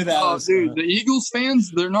 I knew that. Oh, dude, the Eagles fans,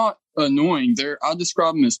 they're not annoying. I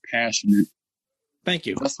describe them as passionate. Thank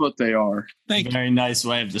you. That's what they are. Very nice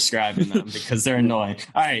way of describing them because they're annoying.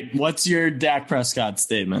 All right. What's your Dak Prescott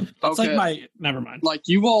statement? That's never mind. Like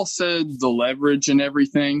you all said, the leverage and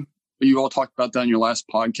everything. You all talked about that in your last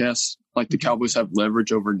podcast. Like the Cowboys have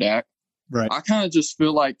leverage over Dak. Right. I kind of just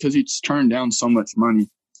feel like because he's turned down so much money,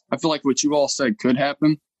 I feel like what you all said could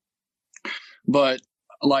happen. But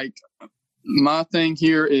like my thing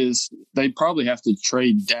here is they probably have to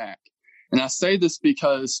trade Dak. And I say this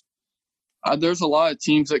because there's a lot of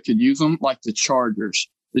teams that could use them, like the Chargers.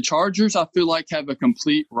 The Chargers, I feel like, have a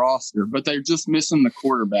complete roster, but they're just missing the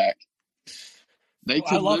quarterback.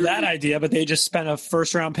 I love that idea, but they just spent a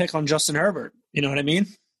first-round pick on Justin Herbert. You know what I mean?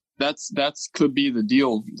 That's could be the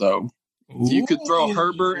deal, though. You could throw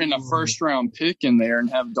Herbert and a first-round pick in there and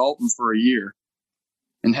have Dalton for a year.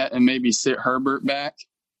 and maybe sit Herbert back.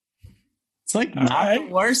 It's like not the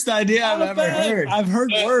worst idea I've ever heard. I've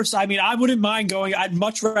heard worse. I mean, I wouldn't mind going. I'd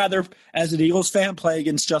much rather, as an Eagles fan, play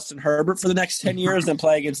against Justin Herbert for the next 10 years than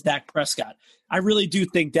play against Dak Prescott. I really do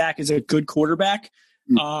think Dak is a good quarterback.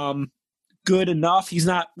 Good enough. He's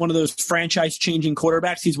not one of those franchise-changing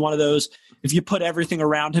quarterbacks. He's one of those, if you put everything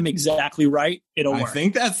around him exactly right, it'll work. I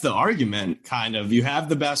think that's the argument, kind of. You have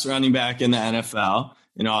the best running back in the NFL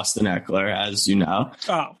in Austin Eckler, as you know.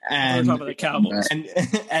 Oh, and we're talking about the Cowboys.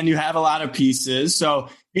 And you have a lot of pieces. So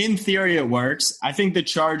in theory, it works. I think the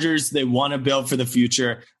Chargers, they want to build for the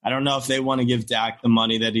future. I don't know if they want to give Dak the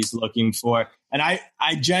money that he's looking for. And I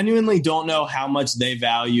genuinely don't know how much they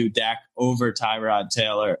value Dak over Tyrod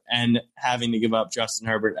Taylor and having to give up Justin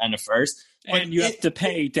Herbert and a first. And you have to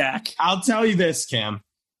pay Dak. I'll tell you this, Cam.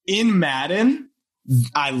 In Madden,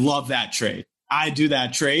 I love that trade. I do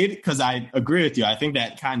that trade because I agree with you. I think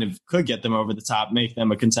that kind of could get them over the top, make them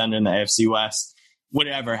a contender in the AFC West. Would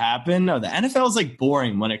it ever happen? No, the NFL is like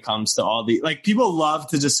boring when it comes to all the, like, people love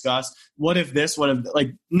to discuss what if this, what if,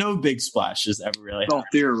 like, no big splashes ever really happen. All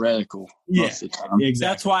theoretical. Yeah, most of the time.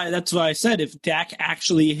 Exactly. That's why I said if Dak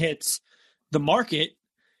actually hits the market,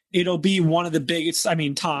 it'll be one of the biggest. I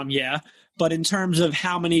mean, Tom, yeah, but in terms of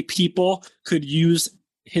how many people could use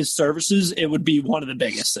his services, it would be one of the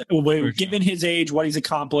biggest. Given his age, what he's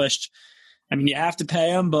accomplished, I mean, you have to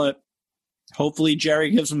pay him, but hopefully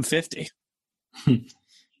Jerry gives him 50.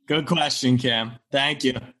 Good question, Cam. Thank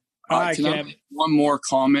you. All right, Cam. One more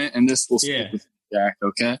comment, and this will stick with Jack,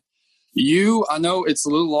 okay? I know it's a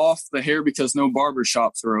little off the hair because no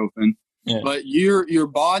barbershops are open, but your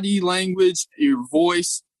body language, your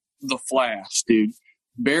voice, the Flash, dude.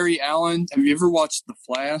 Barry Allen, have you ever watched The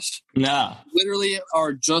Flash? No. Literally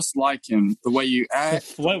are just like him. The way you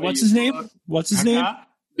act. What's his name? What's his name?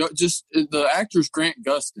 Just the actor's Grant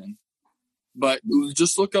Gustin. But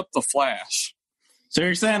just look up The Flash. So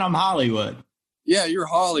you're saying I'm Hollywood? Yeah, you're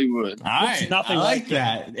Hollywood. All right. I like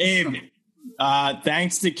that. Abe,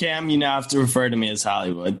 thanks to Cam, you now have to refer to me as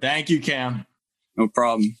Hollywood. Thank you, Cam. No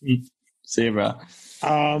problem. See you,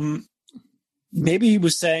 bro. Maybe he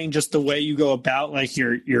was saying just the way you go about like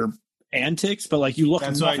your antics, but like you look.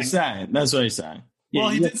 That's what he's saying. That's what he's saying. Yeah, well,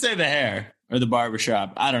 he did say the hair or the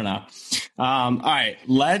barbershop. I don't know. All right,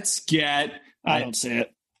 let's get. I don't see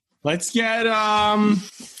it. Let's get. I'm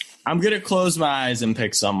gonna close my eyes and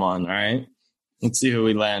pick someone. All right. Let's see who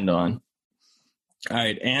we land on. All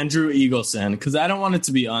right, Andrew Eagleson, because I don't want it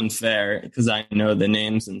to be unfair because I know the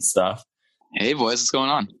names and stuff. Hey, boys, what's going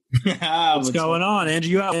on? What's going on,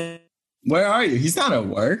 Andrew? Where are you? He's not at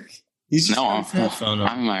work. He's just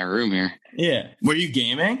I'm in my room here. Yeah. Were you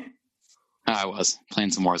gaming? I was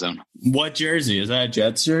playing some Warzone. What jersey? Is that a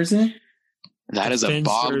Jets jersey? That is a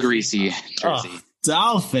Bob Greasy jersey. Oh,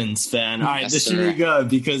 Dolphins fan. All right, Yes, this sir. should be good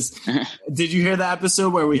because did you hear the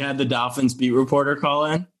episode where we had the Dolphins beat reporter call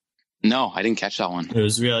in? No, I didn't catch that one. It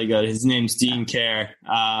was really good. His name's Dean Kerr.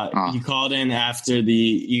 He called in after the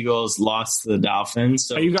Eagles lost to the Dolphins.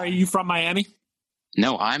 So Are you from Miami?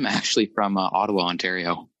 No, I'm actually from Ottawa,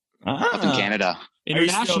 Ontario, up in Canada. Are you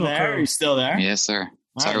still there? Are you still there? Yes, sir.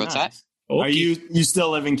 Sorry, what's that? Are you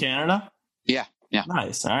still live in Canada? Yeah.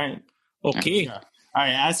 Nice. All right. Okay. All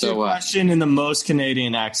right. Ask your question in the most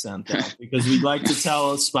Canadian accent, though, because we'd like to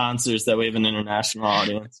tell sponsors that we have an international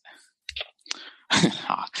audience.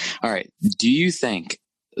 All right. Do you think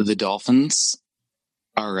the Dolphins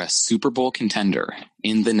are a Super Bowl contender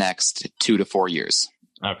in the next 2 to 4 years?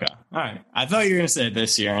 Okay. All right. I thought you were going to say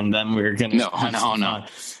this year, and then we were going to. No.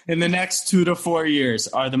 In the next 2 to 4 years,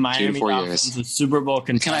 are the Miami Dolphins a Super Bowl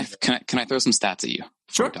contender? Can I throw some stats at you?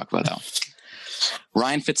 Sure. We talk about that.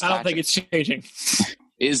 Ryan Fitzpatrick. I don't think it's changing.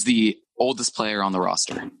 Is the oldest player on the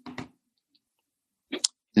roster.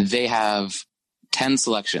 They have 10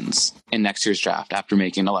 selections in next year's draft after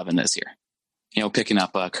making 11 this year. You know, picking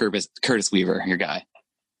up Curtis Weaver, your guy.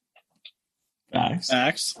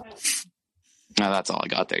 Facts. No, that's all I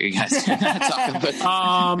got there. You guys talking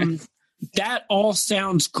about. That all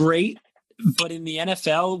sounds great, but in the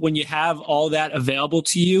NFL, when you have all that available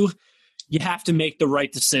to you, you have to make the right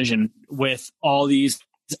decision with all these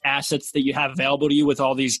assets that you have available to you with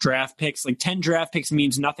all these draft picks. Like 10 draft picks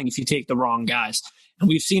means nothing if you take the wrong guys. And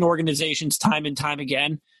we've seen organizations time and time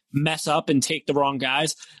again mess up and take the wrong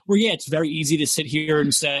guys where, yeah, it's very easy to sit here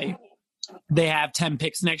and say they have 10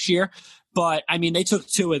 picks next year. But, I mean, they took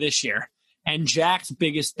 2 of this year. And Jack's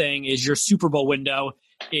biggest thing is your Super Bowl window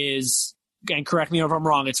is, and correct me if I'm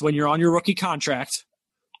wrong, it's when you're on your rookie contract.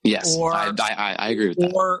 Yes, I agree with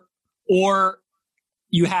that. Or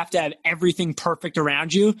you have to have everything perfect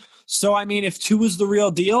around you. So, I mean, if 2 is the real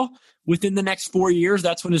deal, within the next 4 years,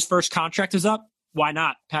 that's when his first contract is up. Why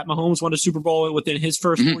not? Pat Mahomes won a Super Bowl within his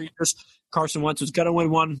first 4 years. Carson Wentz was going to win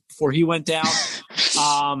one before he went down.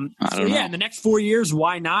 In the next 4 years,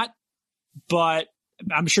 why not? But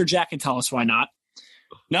I'm sure Jack can tell us why not.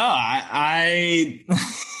 No, I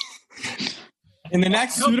in the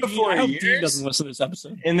next 2 to 4 years. Dean doesn't listen to this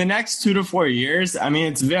episode. In the next 2 to 4 years, I mean,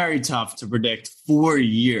 it's very tough to predict 4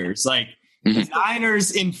 years. Like the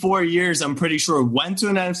Niners in 4 years, I'm pretty sure went to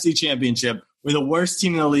an NFC Championship, were the worst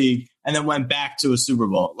team in the league, and then went back to a Super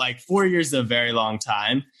Bowl. Like 4 years is a very long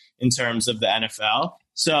time in terms of the NFL.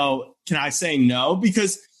 So can I say no?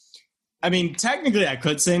 Because, I mean, technically I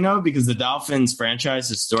could say no because the Dolphins franchise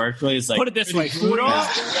historically is like... Put it this way.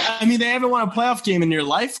 I mean, they haven't won a playoff game in your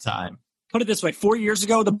lifetime. Put it this way. 4 years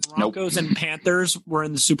ago, the Broncos and Panthers were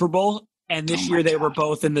in the Super Bowl, and this year they were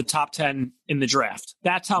both in the top 10 in the draft.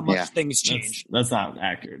 That's how much things changed. That's not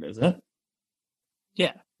accurate, is it?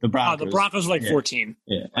 Yeah. The Broncos were like 14.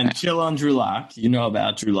 Yeah. And chill on Drew Lock. You know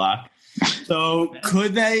about Drew Lock. So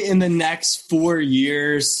could they in the next 4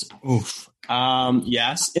 years?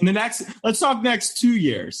 Yes. Let's talk next 2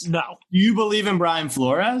 years. No. Do you believe in Brian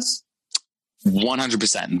Flores?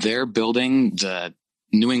 100%. They're building the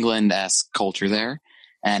New England-esque culture there.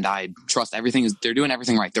 And I trust everything. They're doing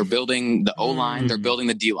everything right. They're building the O-line. They're building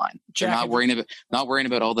the D-line. They're not worrying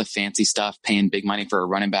about all the fancy stuff, paying big money for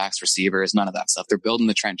running backs, receivers, none of that stuff. They're building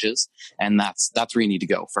the trenches, and that's where you need to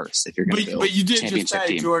go first if you're going to build. But you did championship just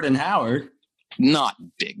pay team. Jordan Howard. Not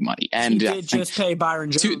big money, and you did just pay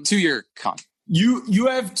Byron Jones. Two-year contract. You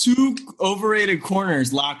have two overrated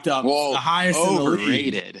corners locked up. Whoa, the highest in the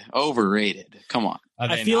league. Overrated. Come on.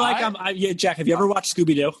 I feel like Jack, have you ever watched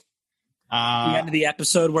Scooby-Doo? The end of the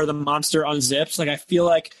episode where the monster unzips. Like I feel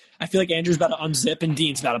like Andrew's about to unzip and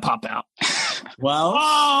Dean's about to pop out. Well,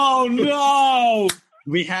 oh no!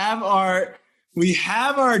 We have our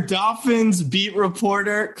Dolphins beat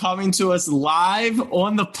reporter coming to us live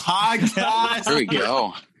on the podcast. There we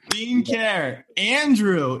go. Dean Care.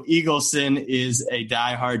 Andrew Eagleson is a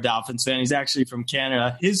diehard Dolphins fan. He's actually from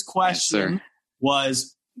Canada. His question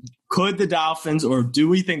was, could the Dolphins, or do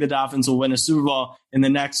we think the Dolphins will win a Super Bowl in the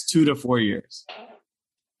next 2 to 4 years?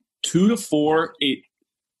 2 to 4,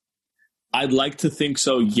 I'd like to think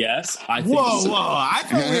so, yes. I think whoa. I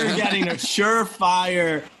thought we were getting a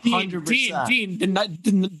surefire 100%. Dean,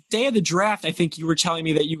 the day of the draft, I think you were telling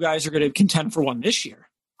me that you guys are going to contend for one this year.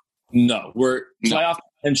 No, we're playoff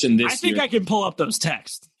contention this year. I think I can pull up those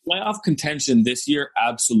texts. Playoff contention this year,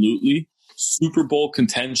 absolutely. Super Bowl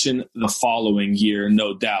contention the following year,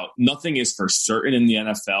 no doubt. Nothing is for certain in the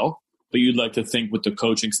NFL, but you'd like to think with the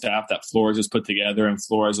coaching staff that Flores has put together and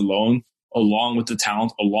Flores alone, along with the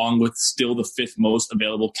talent, along with still the fifth most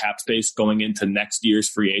available cap space going into next year's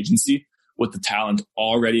free agency, with the talent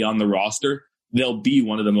already on the roster, they'll be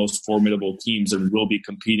one of the most formidable teams and will be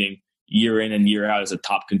competing year in and year out as a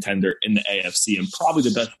top contender in the AFC and probably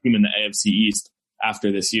the best team in the AFC East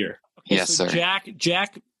after this year. Yes, sir. Jack,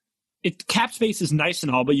 cap space is nice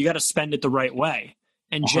and all, but you got to spend it the right way.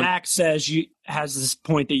 And Jack says has this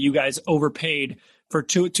point that you guys overpaid for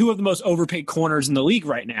two of the most overpaid corners in the league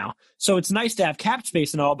right now. So it's nice to have cap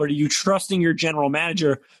space and all, but are you trusting your general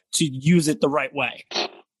manager to use it the right way?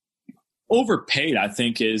 Overpaid, I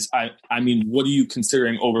think, is I mean, what are you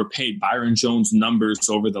considering overpaid? Byron Jones' numbers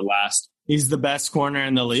over the last. He's the best corner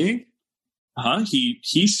in the league.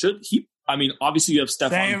 He should. I mean, obviously you have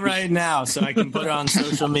Stephon. Say it right now so I can put it on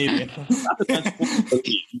social media.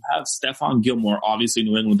 You have Stephon Gilmore, obviously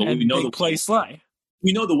New England. And we know the play Sly.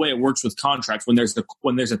 We know the way it works with contracts when there's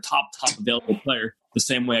a top available player. The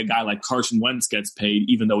same way a guy like Carson Wentz gets paid,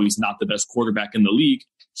 even though he's not the best quarterback in the league,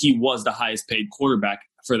 he was the highest paid quarterback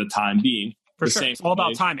for the time being. For sure, it's all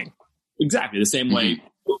about timing. Exactly the same way.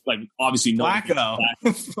 Like obviously, Flacco.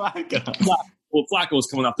 Well, Flacco was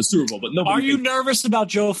coming off the Super Bowl, but nobody. Are you nervous about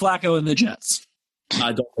Joe Flacco and the Jets?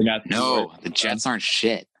 I don't think No, the Jets aren't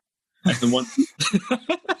shit. Once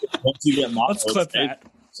you get let's clip that.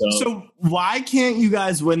 So why can't you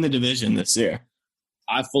guys win the division this year?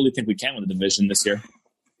 I fully think we can win the division this year.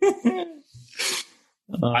 I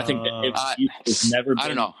think that it's never been. I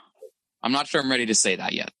don't know. I'm not sure I'm ready to say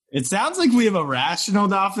that yet. It sounds like we have a rational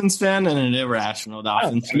Dolphins fan and an irrational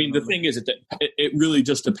Dolphins fan. I mean, the thing is, it really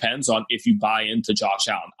just depends on if you buy into Josh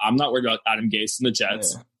Allen. I'm not worried about Adam Gase and the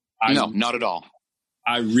Jets. Yeah. No, not at all.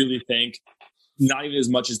 I really think, not even as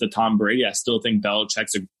much as the Tom Brady, I still think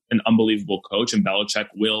Belichick's an unbelievable coach, and Belichick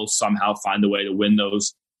will somehow find a way to win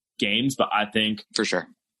those games. But I think for sure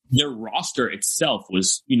their roster itself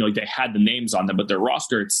was, they had the names on them, but their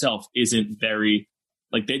roster itself isn't very.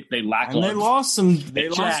 Like they lack. And they lost some. They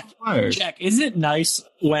lost players. Jack, isn't it nice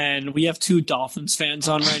when we have two Dolphins fans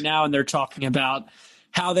on right now and they're talking about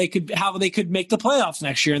how they could make the playoffs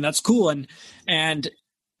next year, and that's cool. And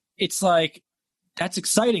it's like that's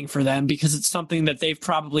exciting for them because it's something that they've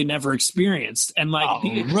probably never experienced. And like,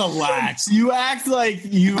 relax, you act like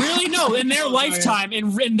you really know in their lifetime.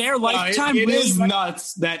 In their lifetime, it really, is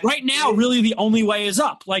nuts that right now, really the only way is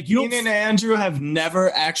up. Like Dean and Andrew have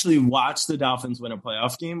never actually watched the Dolphins win a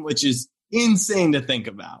playoff game, which is insane to think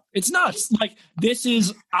about. It's nuts. Like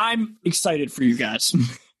I'm excited for you guys.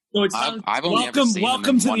 So it's I've only ever seen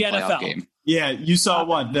welcome to one the playoff NFL. Game. Yeah, you saw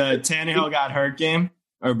what the Tannehill got hurt game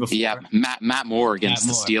or before? Yeah, Matt Moore against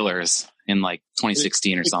the Steelers in like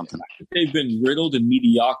 2016 or something. They've been riddled in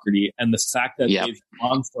mediocrity, and the fact that they've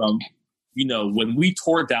gone from, when we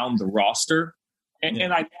tore down the roster, and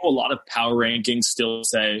I know a lot of power rankings still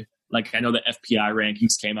say, like I know the FPI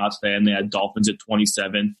rankings came out today, and they had Dolphins at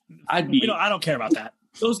 27. I don't care about that.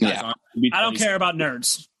 Those guys aren't. I don't care about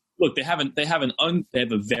nerds. Look, they have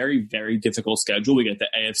a very, very difficult schedule. We get the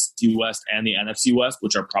AFC West and the NFC West,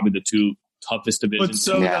 which are probably the two toughest divisions. But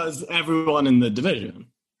so does everyone in the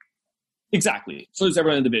division. Exactly. So does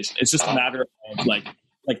everyone in the division. It's just a matter of like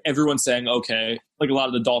everyone saying, okay, like a lot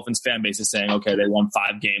of the Dolphins fan base is saying, okay, they won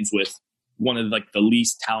 5 games with one of like the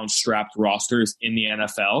least talent strapped rosters in the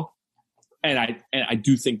NFL. And I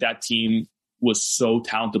do think that team was so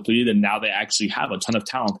talent depleted, and now they actually have a ton of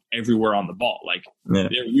talent everywhere on the ball. Like there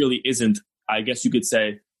really isn't, I guess you could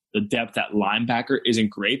say the depth at linebacker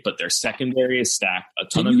isn't great, but their secondary is stacked. A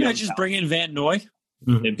ton of you guys just bring in Van Noy?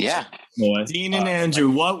 Yeah. Dean and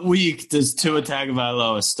Andrew, what week does Tua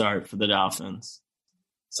Tagovailoa start for the Dolphins?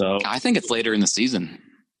 So I think it's later in the season.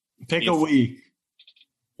 Pick a week.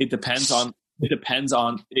 It depends on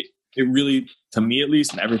it. It really, to me at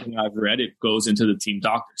least, and everything I've read, it goes into the team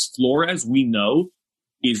doctors. Flores, we know,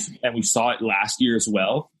 and we saw it last year as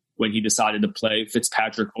well, when he decided to play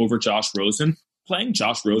Fitzpatrick over Josh Rosen. Playing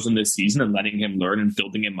Josh Rosen this season and letting him learn and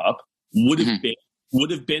building him up would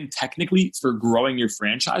have been technically, for growing your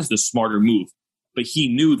franchise, the smarter move. But he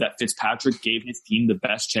knew that Fitzpatrick gave his team the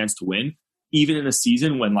best chance to win, even in a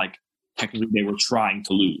season when, like, technically they were trying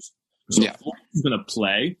to lose. So Flores is going to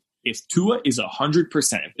play. If Tua is 100%,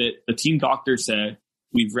 the team doctor said,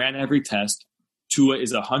 we've ran every test, Tua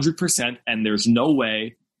is 100%, and there's no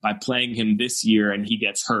way by playing him this year and he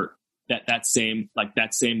gets hurt, that same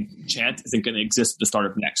chance isn't going to exist at the start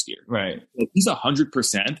of next year. Right. If he's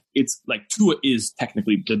 100%, it's like Tua is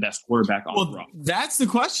technically the best quarterback on the roster. That's the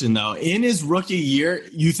question, though. In his rookie year,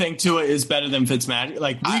 you think Tua is better than Fitzmagic?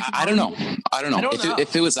 Like, I don't know.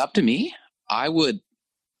 If it was up to me, I would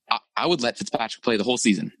let Fitzpatrick play the whole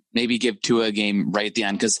season. Maybe give Tua a game right at the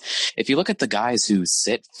end. Because if you look at the guys who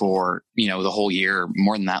sit for, the whole year,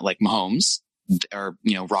 more than that, like Mahomes or,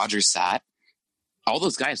 Rodgers sat, all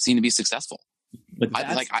those guys seem to be successful. But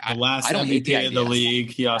the last MVP of the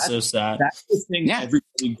league, he also sat. That's the thing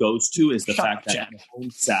everybody goes to is the fact that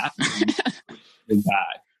Mahomes sat is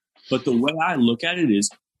bad. But the way I look at it is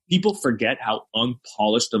people forget how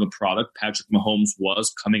unpolished of a product Patrick Mahomes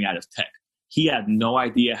was coming out of Tech. He had no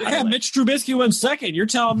idea how to Mitch Trubisky went second. You're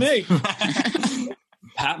telling me.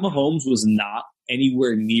 Pat Mahomes was not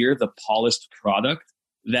anywhere near the polished product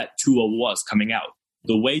that Tua was coming out.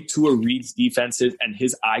 The way Tua reads defenses and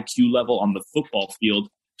his IQ level on the football field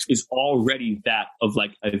is already that of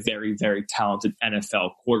like a very, very talented NFL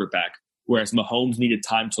quarterback. Whereas Mahomes needed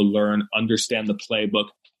time to learn, understand the playbook.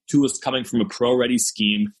 Tua's coming from a pro-ready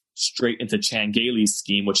scheme straight into Chan Gailey's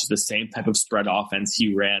scheme, which is the same type of spread offense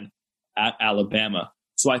he ran at Alabama.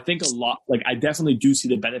 So I think I definitely do see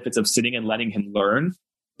the benefits of sitting and letting him learn,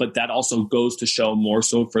 but that also goes to show more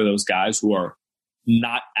so for those guys who are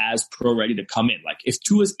not as pro ready to come in. Like if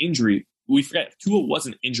Tua's injury, we forget if Tua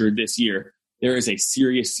wasn't injured this year, there is a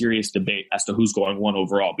serious debate as to who's going 1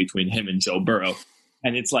 overall between him and Joe Burrow.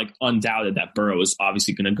 And it's like undoubted that Burrow is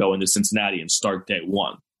obviously going to go into Cincinnati and start day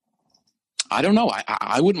 1. I don't know.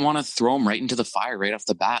 I wouldn't want to throw him right into the fire right off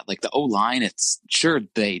the bat. Like the O-line, it's sure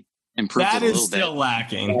they improved it a little bit. That is still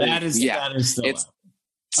lacking. That is still it's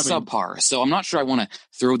subpar. So I'm not sure I want to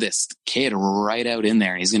throw this kid right out in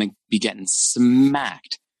there. He's going to be getting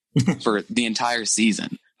smacked for the entire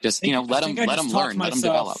season. Just, let him learn, let him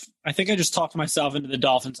develop. I think I just talked myself into the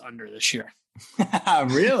Dolphins under this year.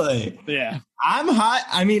 Really? Yeah. I'm hot.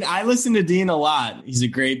 I mean, I listen to Dean a lot. He's a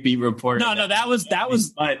great beat reporter. No, that was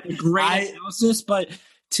a great analysis. But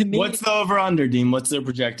to me, what's the over under, Dean? What's their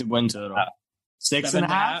projected win total? 6.5?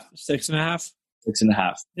 6.5.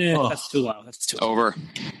 6.5. Yeah, that's too low. That's too low. Over.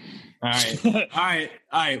 All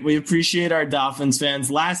right. We appreciate our Dolphins fans.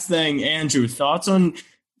 Last thing, Andrew, thoughts on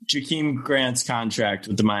Jakeem Grant's contract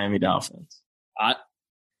with the Miami Dolphins?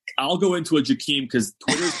 I'll go into a Jakeem because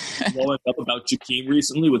Twitter's blowing up about Jakeem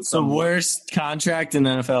recently with the worst contract in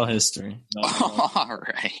NFL history. All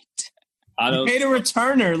right. He paid a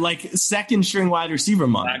returner like second string wide receiver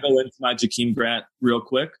money. I go into my Jakeem Grant real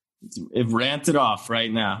quick. It ranted off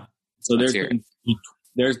right now. So there's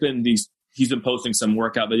been these. He's been posting some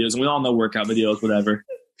workout videos, and we all know workout videos, whatever.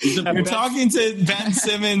 You're talking to Ben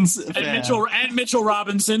Simmons and Mitchell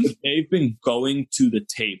Robinson. They've been going to the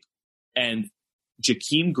tape, and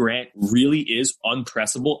Jakeem Grant really is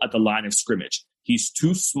unpressable at the line of scrimmage. He's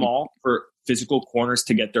too small for physical corners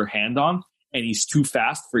to get their hand on, and he's too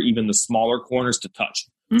fast for even the smaller corners to touch.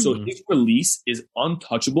 Mm-hmm. So his release is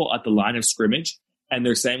untouchable at the line of scrimmage. And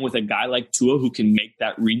they're saying with a guy like Tua who can make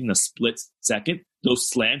that read in a split second, those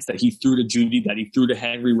slants that he threw to Judy, that he threw to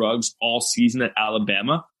Henry Ruggs all season at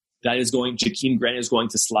Alabama, Jakeem Grant is going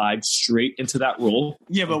to slide straight into that role.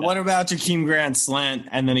 Yeah, but what about Jakeem Grant's slant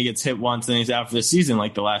and then he gets hit once and he's out for the season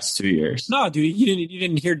like the last 2 years? No, dude, you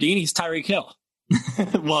didn't hear Dean. He's Tyreek Hill.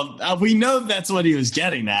 Well, we know that's what he was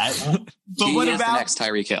getting at. But what about the next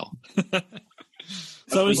Tyreek Hill?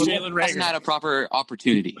 So is Jalen Reagor. Hasn't had a proper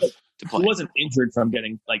opportunity to play. He wasn't injured from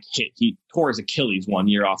getting hit. He tore his Achilles 1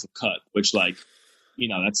 year off a cut, which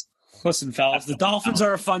that's. Listen, fellas, the Dolphins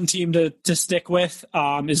are a fun team to stick with.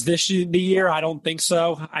 Is this the year? I don't think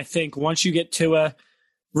so. I think once you get Tua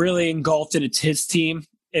really engulfed and it's his team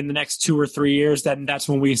in the next 2 or 3 years, then that's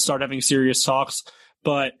when we start having serious talks.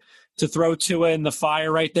 But to throw Tua in the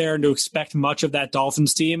fire right there and to expect much of that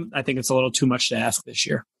Dolphins team, I think it's a little too much to ask this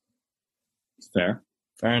year. Fair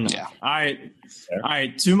enough. Yeah. All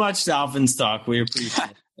right. Too much Dolphins talk. We appreciate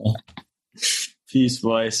it. Peace,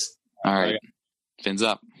 boys. All right. Fins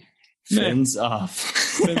up. Fins off.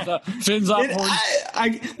 Fins up.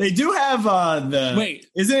 They do have Wait.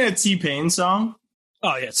 Isn't it a T-Pain song?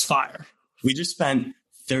 Oh, yeah, it's fire. We just spent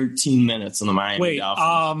 13 minutes on the Miami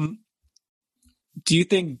Dolphins. Do you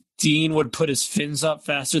think Dean would put his fins up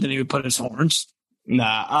faster than he would put his horns?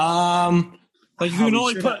 Nah. You can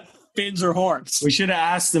only put fins or horns. We should have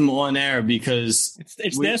asked him on air because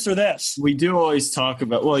it's this or this. We do always talk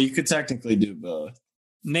about. Well, you could technically do both.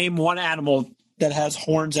 Name one animal that has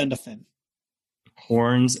horns and a fin.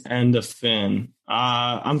 Horns and a fin.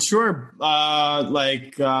 I'm sure.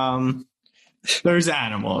 There's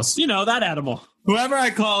animals. You know that animal. Whoever I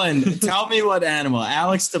call in, tell me what animal.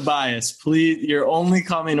 Alex Tobias, please. You're only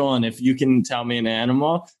coming on if you can tell me an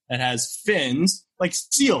animal that has fins, like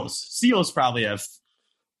seals. Seals probably have.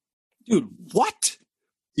 Dude, what?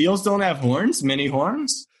 Seals don't have horns? Mini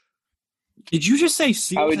horns? Did you just say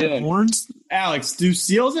seals have horns? Alex, do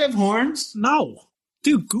seals have horns? No.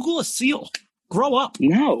 Dude, Google a seal. Grow up.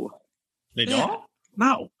 No. They don't?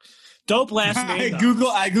 No. Dope last name.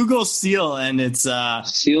 I Google seal and it's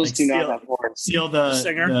seals do not have horns. Seal the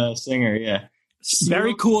singer, yeah.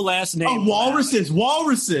 Very cool last name. Oh, walruses.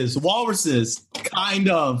 Kind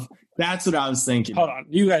of. That's what I was thinking. Hold on.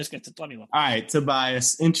 You guys get to 21. All right,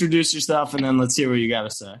 Tobias, introduce yourself and then let's hear what you got to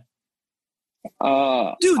say.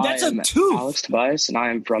 Dude, that's a tooth. Alex Tobias, and I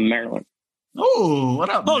am from Maryland. Oh, what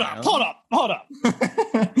up? Hold up.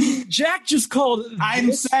 Jack just called.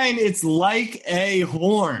 I'm saying it's like a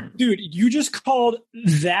horn. Dude, you just called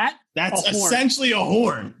that. That's essentially a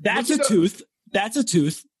horn. That's a tooth. That's a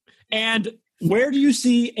tooth. And where do you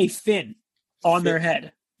see a fin on their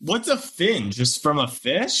head? What's a fin? Just from a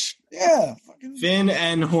fish? Yeah. Fin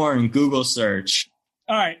and horn. Google search.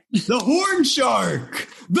 All right. The horn shark.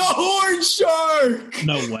 The horn shark.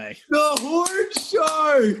 No way. The horn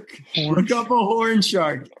shark. Look up a horn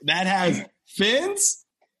shark. That has fins.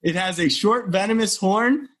 It has a short venomous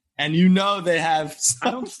horn, and they have.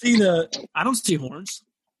 I don't see horns.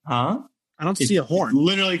 Huh? I don't see a horn.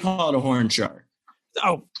 Literally call it a horn shark.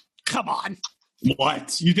 Oh, come on.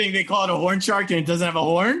 What? You think they call it a horn shark and it doesn't have a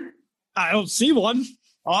horn? I don't see one.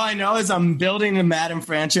 All I know is I'm building the Madden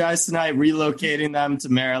franchise tonight, relocating them to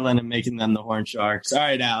Maryland and making them the Horn Sharks. All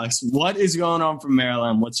right, Alex, what is going on from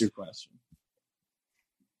Maryland? What's your question?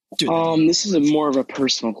 This is more of a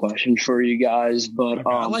personal question for you guys, but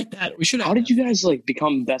I like that. We should. How did you guys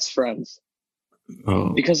become best friends?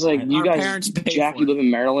 Because you guys, Jack, you live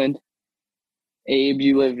in Maryland. Abe,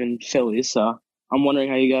 you live in Philly, so I'm wondering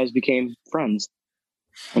how you guys became friends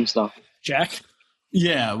and stuff. Jack.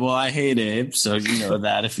 Yeah, well, I hate Abe, so you know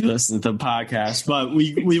that if you listen to the podcast. But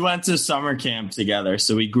we went to summer camp together.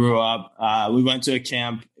 So we grew up. We went to a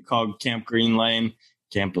camp called Camp Green Lane.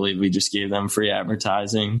 Can't believe we just gave them free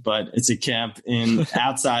advertising, but it's a camp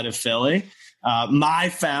outside of Philly. My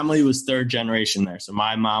family was third generation there. So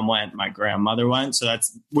my mom went, my grandmother went. So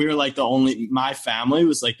we were my family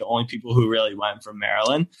was the only people who really went from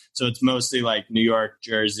Maryland. So it's mostly New York,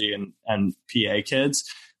 Jersey, and PA kids.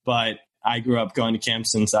 but I grew up going to camp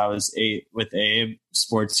since I was 8 with Abe,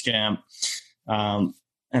 sports camp. And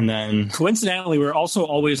then coincidentally, we're also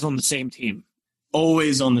always on the same team.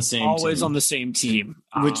 Always on the same team.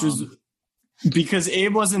 Which was because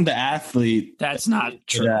Abe wasn't the athlete. That's not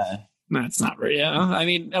true. Yeah. That's not right. Yeah. I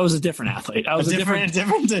mean, that was a different athlete. I was a different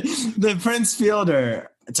the Prince Fielder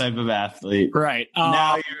type of athlete. Right.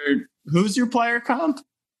 Now who's your player comp?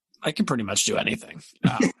 I can pretty much do anything.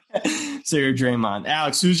 So you're Draymond.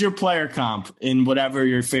 Alex, who's your player comp in whatever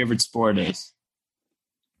your favorite sport is?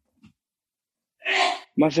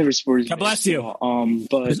 My favorite sport is God bless you.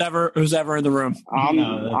 But who's ever in the room. I'm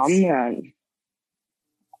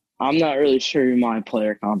not really sure who my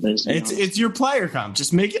player comp is. It's your player comp.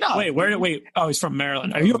 Just make it up. Wait. Oh, he's from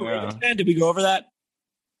Maryland. Are you a Ravens fan? Did we go over that?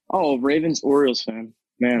 Oh, Ravens, Orioles fan.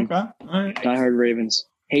 Man. Okay. All right. I heard Ravens.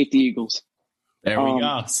 Hate the Eagles. There we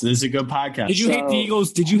go. So this is a good podcast. Did you hate the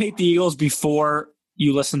Eagles? Did you hate the Eagles before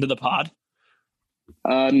you listened to the pod?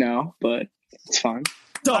 No, but it's fine.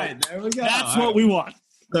 So, all right, there we go. That's what we want.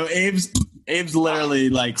 So Abe's literally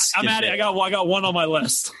like. I'm at it. I got one on my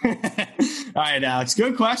list. All right, Alex.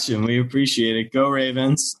 Good question. We appreciate it. Go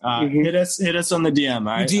Ravens. Hit us on the DM. All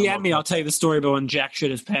right. You DM me. I'll tell you the story about when Jack shit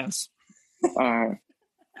his pants. All right,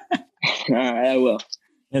 I will.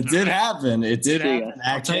 It did happen. It did happen.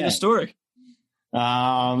 I'll tell you the story.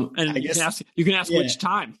 And I guess you can ask which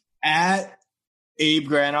time. At Abe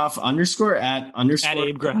Granoff _ at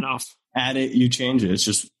Abe Granoff. At it, you change it. It's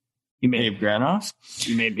just Abe Granoff.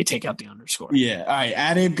 You made me take out the underscore. Yeah. All right.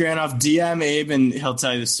 At Abe Granoff, DM Abe, and he'll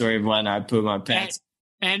tell you the story of when I put my pants.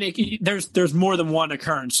 And there's more than one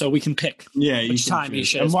occurrence, so we can pick. Yeah, which time he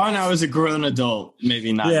should. And one, I was a grown adult,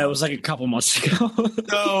 maybe not. Yeah, it was like a couple months ago.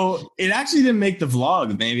 So it actually didn't make the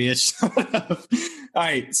vlog. Maybe it should have. All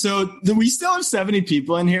right, so we still have 70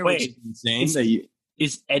 people in here, which is insane.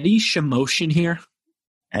 Is Eddie Shamosh in here?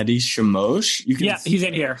 Eddie Shamosh? He's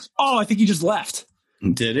in here. Oh, I think he just left.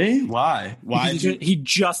 Did he? Why? He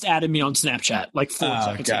just added me on Snapchat like 4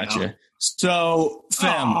 seconds ago. So,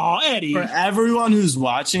 fam, Eddie. For everyone who's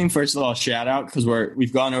watching, first of all, shout out because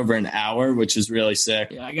we've gone over an hour, which is really sick.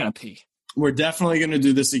 Yeah, I gotta pee. We're definitely going to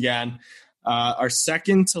do this again. Our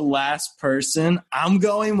second to last person, I'm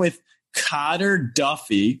going with Cotter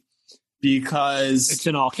Duffy because it's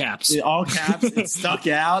in all caps. All caps. It stuck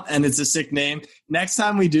out, and it's a sick name. Next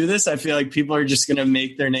time we do this, I feel like people are just going to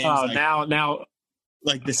make their names. Now,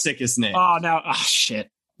 like the sickest name.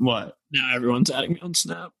 Shit. What? Now everyone's adding me on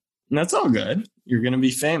Snap. That's all good. You're going to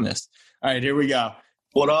be famous. All right, here we go.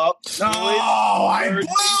 What up? Oh, I blew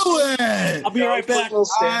it. I'll be right back.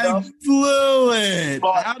 I blew it.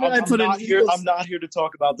 But how did I put it here? I'm not here to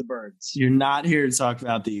talk about the Birds. You're not here to talk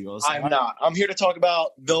about the Eagles. I'm not. I'm here to talk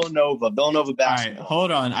about Villanova basketball. All right,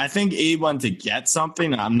 hold on. I think Abe went to get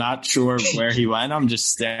something. I'm not sure where he went. I'm just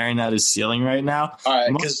staring at his ceiling right now. All right,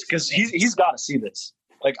 because he's got to see this.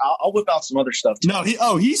 Like, I'll whip out some other stuff too. No,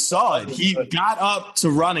 he saw it. He got up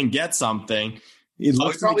to run and get something. He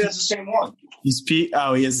probably has the same one. He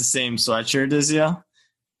has the same sweatshirt, does he?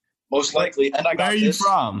 Most likely. And Where are you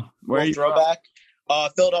from? Where are you throwback?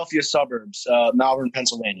 Philadelphia suburbs, Malvern,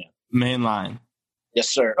 Pennsylvania. Main line. Yes,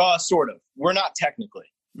 sir. Sort of. We're not technically.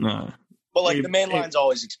 No. But like the main line's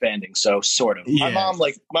always expanding, so sort of. Yeah.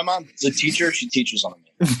 My mom's a teacher. She teaches on the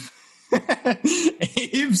main line.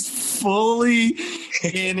 Abe's fully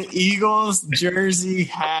in Eagles jersey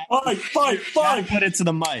hat. Fight! Put it to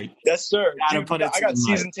the mic. Yes, sir. I got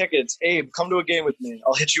season tickets. Abe, come to a game with me.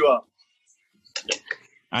 I'll hit you up.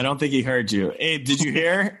 I don't think he heard you. Abe, did you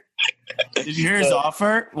hear? Did you hear his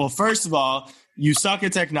offer? Well, first of all, you suck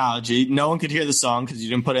at technology. No one could hear the song because you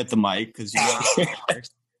didn't put it at the mic because you.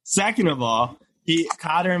 Second of all,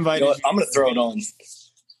 Cotter invited. I'm going to throw it on.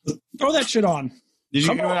 Throw that shit on. Did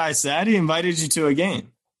you hear what I said? He invited you to a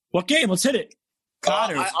game. What game? Let's hit it.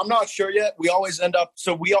 Cotter. I'm not sure yet. We always end up.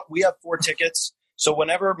 So we have 4 tickets. So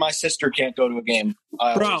whenever my sister can't go to a game,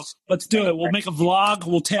 let's do it. We'll make a vlog.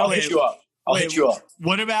 We'll tell I'll hit you up. I'll hit you up.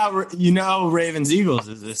 What about Ravens Eagles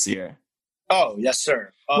is this year? Oh yes,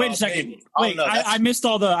 sir. Wait a second. I missed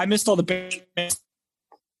all the.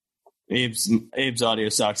 Abe's audio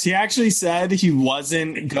sucks. He actually said he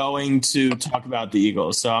wasn't going to talk about the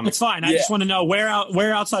Eagles, so it's fine. I just want to know where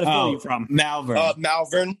outside of Philly are you from? Malvern.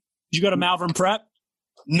 Malvern. Did you go to Malvern Prep?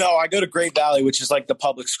 No, I go to Great Valley, which is like the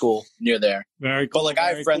public school near there. Very cool. But like I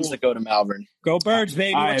have friends that go to Malvern. Go Birds,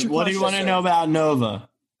 baby! All right, what do you want to know about Nova?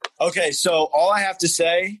 Okay, so all I have to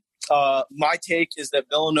say, my take is that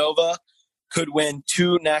Villanova could win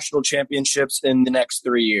 2 national championships in the next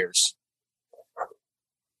 3 years.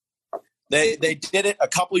 They did it a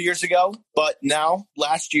couple years ago, but now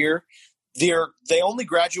last year they only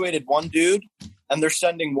graduated one dude, and they're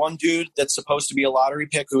sending one dude that's supposed to be a lottery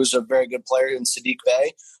pick who is a very good player in Sadiq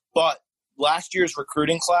Bey. But last year's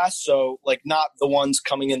recruiting class, so like not the ones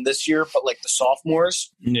coming in this year, but like the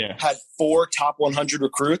sophomores, had 4 top 100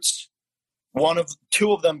 recruits.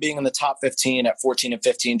 Two of them being in the top 15 at 14 and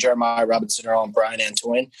 15, Jeremiah Robinson-Earl and Brian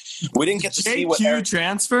Antoine. We didn't get to see what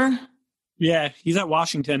transfer. Yeah, he's at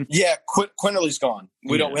Washington. Yeah, Quinterly's gone.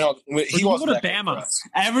 He wasn't to Bama.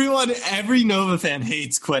 Every Nova fan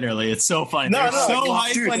hates Quinterly. It's so funny. They're so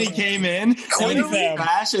hyped when he came in. Quinterly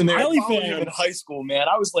crash, and they're following him in high school, man.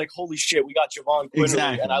 I was like, holy shit, we got Javon Quinterly.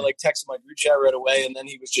 Exactly. And I like texted my group chat right away, and then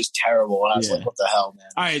he was just terrible. And I was like, what the hell, man?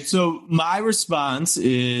 All right, so my response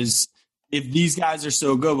is, if these guys are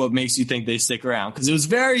so good, what makes you think they stick around? Because it was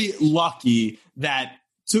very lucky that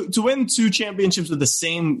to win 2 championships with the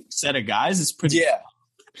same set of guys is pretty.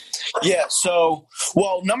 Yeah. So,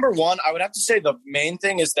 well, number one, I would have to say the main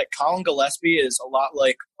thing is that Colin Gillespie is a lot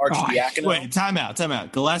like Archidiakono. Wait, time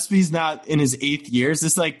out. Gillespie's not in his 8th year. Is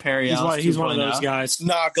this like Perry Ellis? He's one of those guys.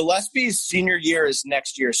 Nah, Gillespie's senior year is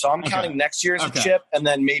next year. So I'm counting next year as a chip and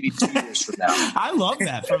then maybe 2 years from now. I love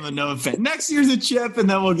that from a Nova fan. Next year's a chip and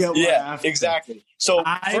then we'll get one after. Exactly. So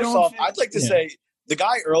first off, I'd like to say the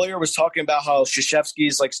guy earlier was talking about how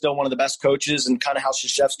Krzyzewski's like still one of the best coaches and kind of how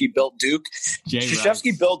Krzyzewski built Duke.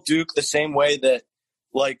 Krzyzewski built Duke the same way that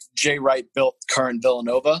like Jay Wright built current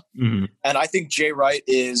Villanova. Mm-hmm. And I think Jay Wright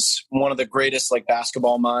is one of the greatest like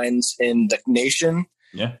basketball minds in the nation.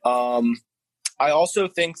 Yeah. I also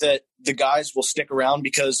think that the guys will stick around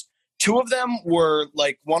because 2 of them were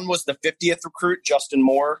like, one was the 50th recruit, Justin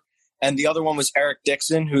Moore. And the other one was Eric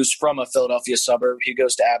Dixon, who's from a Philadelphia suburb. He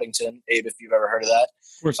goes to Abington. Abe, if you've ever heard of that.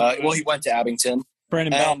 Well, he went to Abington.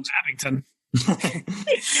 Brandon Bell, Abington.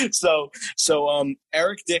 So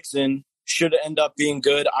Eric Dixon should end up being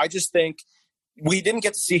good. I just think we didn't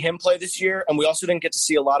get to see him play this year, and we also didn't get to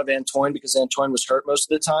see a lot of Antoine because Antoine was hurt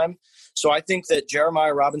most of the time. So I think that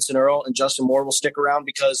Jeremiah Robinson-Earl and Justin Moore will stick around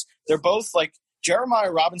because they're both like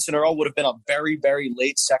Jeremiah Robinson-Earl would have been a very, very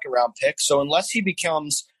late second-round pick. So unless he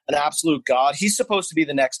becomes an absolute god, he's supposed to be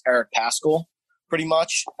the next Eric Paschal pretty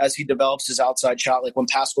much as he develops his outside shot. Like when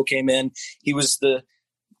Paschal came in, he was the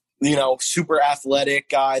super athletic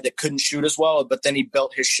guy that couldn't shoot as well, but then he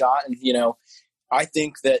built his shot. And, I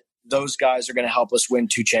think that those guys are going to help us win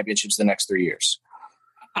 2 championships the next 3 years.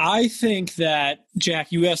 I think that,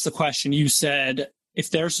 Jack, you asked the question. You said, if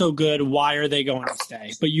they're so good, why are they going to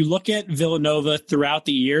stay? But you look at Villanova throughout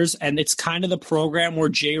the years, and it's kind of the program where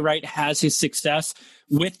Jay Wright has his success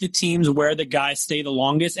with the teams where the guys stay the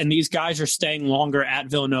longest, and these guys are staying longer at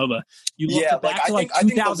Villanova. You look back to 2009. I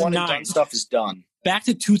think the one and done stuff is done. Back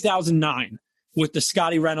to 2009 with the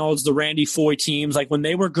Scotty Reynolds, the Randy Foye teams, like when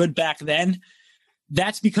they were good back then,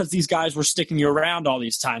 that's because these guys were sticking around all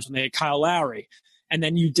these times when they had Kyle Lowry. And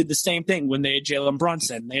then you did the same thing when they had Jalen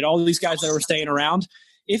Brunson. They had all these guys that were staying around.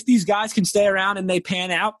 If these guys can stay around and they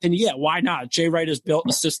pan out, then yeah, why not? Jay Wright has built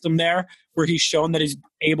a system there where he's shown that he's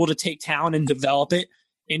able to take talent and develop it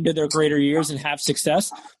into their greater years and have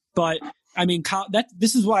success. But I mean,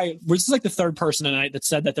 this is like the 3rd person tonight that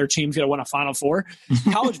said that their team's going to win a Final Four.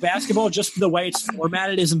 College basketball, just the way it's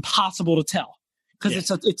formatted, is impossible to tell because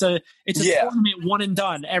it's a tournament one and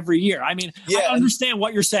done every year. I mean, I understand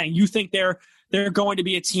what you're saying. You think they're going to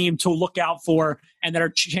be a team to look out for and that are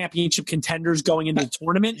championship contenders going into the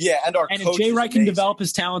tournament. Yeah, and if Jay Wright can develop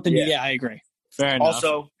his talent, then yeah, I agree. Fair enough.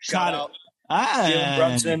 Also, shout out Jalen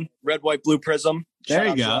Brunson, Red, White, Blue Prism. There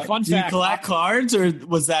you go. Fun Do you fact. collect cards, or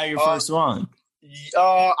was that your first one?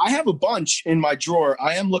 I have a bunch in my drawer.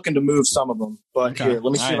 I am looking to move some of them, but here,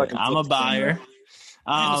 let me see if I can. I'm a buyer.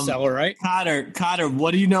 And a seller, right? Cotter,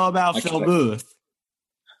 what do you know about Phil Booth?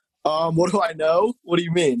 What do I know? What do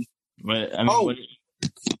you mean? Phil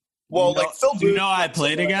Booth. Do you know I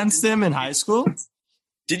played against him in high school?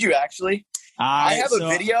 Did you actually? I have a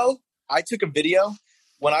video. I took a video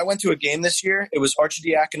when I went to a game this year. It was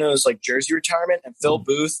Archidiakono's like jersey retirement, and Phil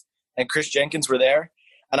Booth and Chris Jenkins were there.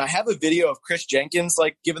 And I have a video of Chris Jenkins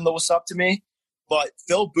like giving the what's up to me, but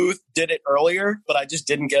Phil Booth did it earlier, but I just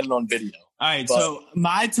didn't get it on video. All right, so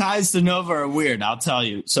my ties to Nova are weird, I'll tell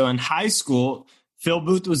you. So in high school, Phil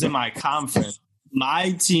Booth was in my conference.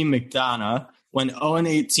 My team, McDonough, went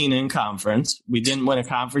 0-18 in conference. We didn't win a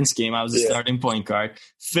conference game. I was a starting point guard.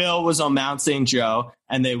 Phil was on Mount St. Joe,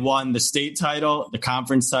 and they won the state title, the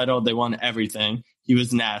conference title. They won everything. He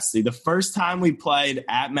was nasty. The first time we played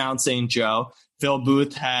at Mount St. Joe, Phil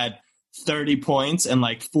Booth had 30 points and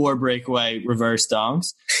like 4 breakaway reverse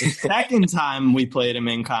dunks. The second time we played him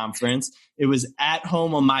in conference, it was at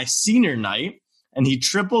home on my senior night, and he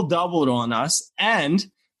triple-doubled on us.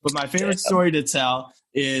 But my favorite story to tell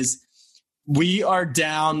is we are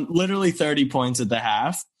down literally 30 points at the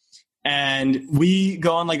half, and we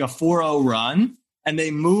go on like a 4-0 run, and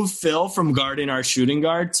they move Phil from guarding our shooting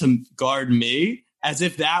guard to guard me, as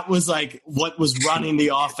if that was like what was running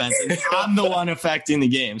the offense, and I'm the one affecting the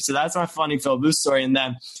game. So that's my funny Phil Booth story. And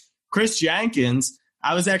then Chris Jenkins,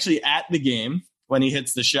 I was actually at the game when he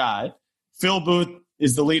hits the shot. Phil Booth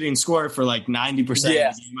is the leading scorer for like 90% of the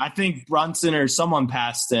game. I think Brunson or someone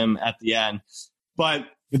passed him at the end. But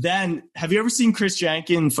then, have you ever seen Chris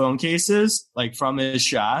Jenkins phone cases, like from his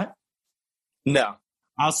shot? No.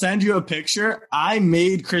 I'll send you a picture. I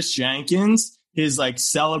made Chris Jenkins his like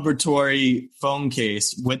celebratory phone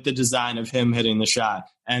case with the design of him hitting the shot.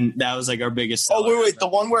 And that was like our biggest seller. Oh, wait. The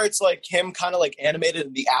one where it's like him kind of like animated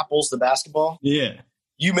in the apples, the basketball? Yeah.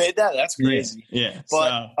 You made that? That's crazy. Yeah.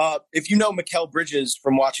 But if you know Mikal Bridges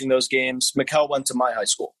from watching those games, Mikal went to my high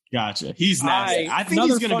school. Gotcha. He's nasty. I think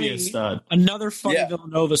he's going to be a stud. Another funny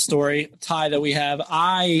Villanova story, Ty, that we have.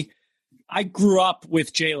 I grew up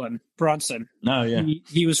with Jalen Brunson. Oh, yeah.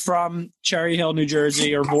 He was from Cherry Hill, New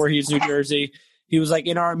Jersey, or Voorhees, New Jersey. He was like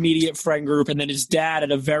in our immediate friend group. And then his dad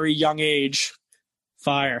at a very young age,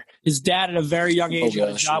 his dad at a very young age got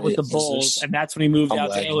a job with the Bulls. And that's when he moved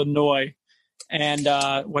out to Illinois and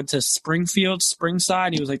went to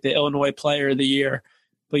Springside. He was like the Illinois Player of the Year.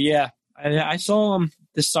 But yeah, I saw him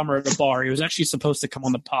this summer at a bar. He was actually supposed to come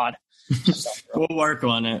on the pod. We'll work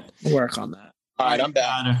on it. We'll work on that. All right, I'm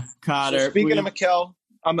back. Cotter. So speaking of Mikal,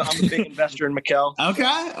 I'm a big investor in Mikal. Okay,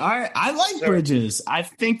 all right. I like Bridges. I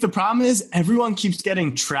think the problem is everyone keeps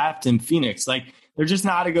getting trapped in Phoenix. Like they're just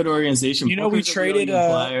not a good organization. You know, we traded.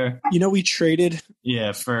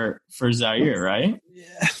 Yeah, for Zaire, right?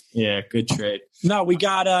 Yeah. Yeah, good trade. No, we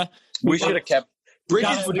got we should have kept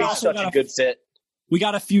Bridges. Would be such a good fit. We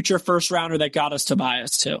got a future first rounder that got us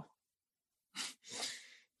Tobias too.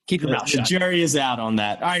 Keep your mouth shut. The jury is out on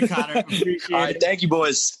that. All right, Connor. Appreciate All right, thank you,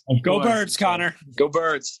 boys. Go Birds, Connor. Go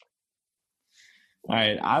Birds. All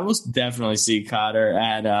right, I will definitely see Cotter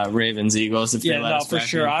at Ravens Eagles if they let us for back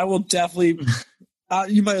sure. in. I will definitely.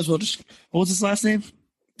 You might as well just. What was his last name?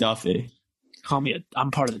 Duffy. Call me.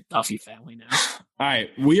 I'm part of the Duffy family now. All right,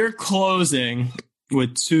 we are closing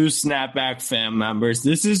with 2 Snapback fam members.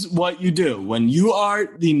 This is what you do when you are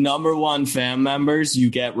the number 1 fam members. You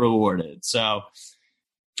get rewarded. So,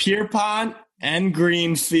 Pierpont and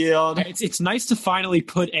Greenfield. It's nice to finally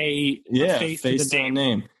put a face to the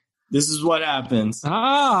name. This is what happens.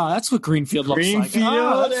 That's what Greenfield looks like.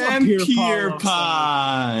 Greenfield and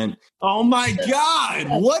Pierpont. Oh my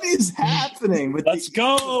God. What is happening? Let's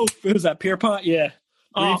go. Who's that? Pierpont? Yeah.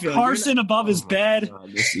 Carson above his bed.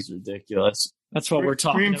 God, this is ridiculous. That's what we're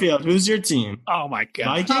talking Greenfield, about. who's your team? Oh my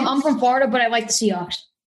God. I'm from Florida, but I like the Seahawks.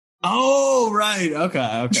 Oh, right.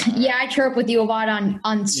 Okay. Yeah, I chirp with you a lot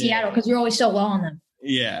on Seattle because you're always so low on them.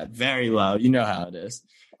 Yeah, very low. You know how it is.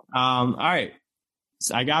 All right.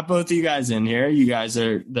 So I got both of you guys in here. You guys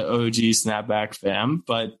are the OG Snapback fam,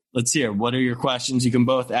 but let's hear. What are your questions? You can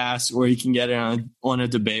both ask or you can get it on a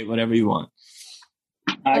debate, whatever you want.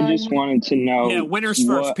 I just wanted to know. Yeah, winners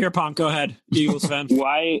first. Pierpont, go ahead. Eagles fan.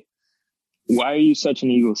 Why are you such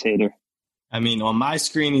an Eagles hater? I mean, on my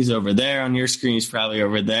screen, he's over there. On your screen, he's probably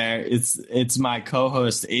over there. It's my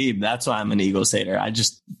co-host, Abe. That's why I'm an Eagles hater. I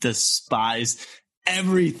just despise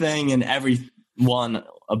everything and everyone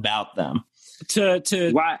about them. Why do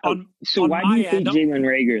you think Jalen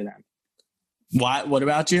Reagor then? What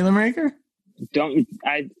about Jalen Reagor?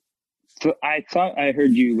 I thought I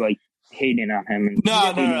heard you like hating on him.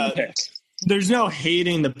 No. There's no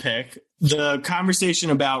hating the pick. The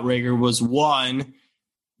conversation about Reagor was one.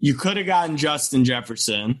 You could have gotten Justin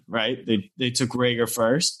Jefferson, right? They took Reagor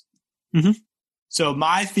first. Mm-hmm. So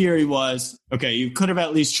my theory was, okay, you could have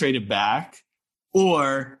at least traded back,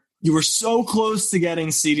 or you were so close to getting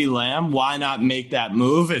CeeDee Lamb. Why not make that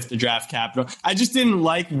move if the draft capital? I just didn't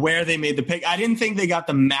like where they made the pick. I didn't think they got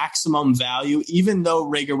the maximum value, even though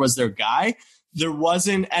Reagor was their guy. There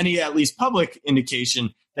wasn't any, at least public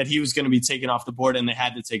indication that he was going to be taken off the board and they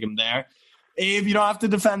had to take him there. Abe, you don't have to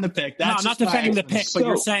defend the pick. That's not defending the pick, but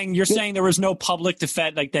you're saying there was no public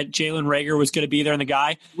defense, like that Jalen Reagor was going to be there and the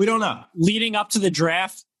guy. We don't know. Leading up to the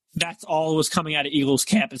draft, that's all was coming out of Eagles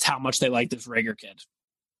camp is how much they like this Reagor kid.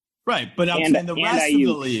 Right, but I'm saying the rest of the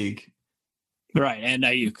league. Right, and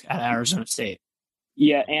Ayuk at Arizona State.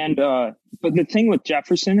 Yeah, and but the thing with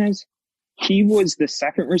Jefferson is he was the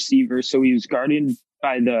second receiver, so he was guarded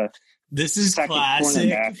by the This is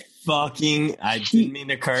classic fucking, I didn't mean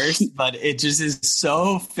to curse, but it just is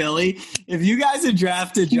so Philly. If you guys had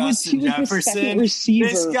drafted Justin Jefferson,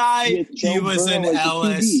 this guy, he was an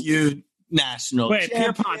LSU national champion.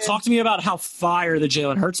 Pierpont, talk to me about how fire the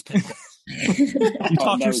Jalen Hurts pick is. You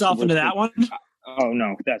talked yourself into that one? Oh,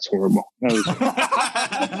 no, that's horrible. That was...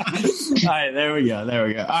 All right, there we go.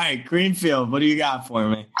 All right, Greenfield, what do you got for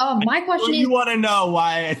me? My question is... You want to know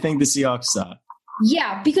why I think the Seahawks suck?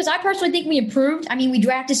 Yeah, because I personally think we improved. I mean, we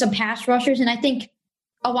drafted some pass rushers, and I think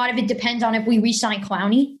a lot of it depends on if we re-sign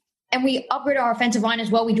Clowney. And we upgraded our offensive line as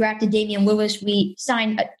well. We drafted Damian Lewis. We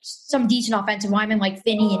signed some decent offensive linemen like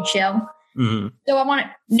Finney and Shell. Mm-hmm. So I want to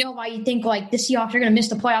know why you think like the Seahawks are going to miss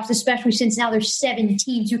the playoffs, especially since now there's 7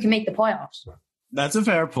 teams who can make the playoffs. That's a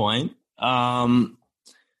fair point. Why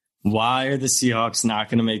are the Seahawks not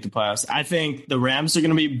going to make the playoffs? I think the Rams are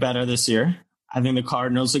going to be better this year. I think the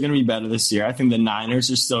Cardinals are going to be better this year. I think the Niners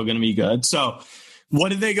are still going to be good. So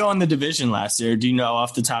what did they go in the division last year? Do you know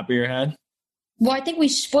off the top of your head? Well, I think we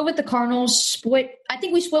split with the Cardinals. I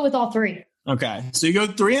think we split with all 3. Okay. So you go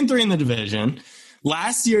 3-3 in the division.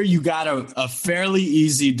 Last year, you got a fairly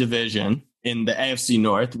easy division in the AFC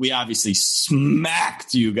North. We obviously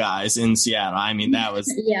smacked you guys in Seattle. I mean, that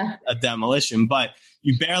was a demolition, but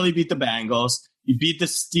you barely beat the Bengals. You beat the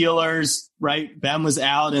Steelers, right? Ben was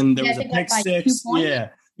out and there was a pick 6.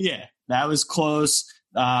 Yeah, that was close.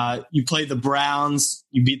 You played the Browns.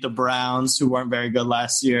 You beat the Browns, who weren't very good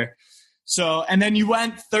last year. So, and then you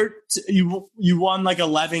went you won like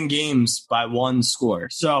 11 games by 1 score.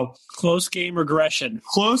 So close game regression.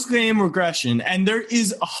 And there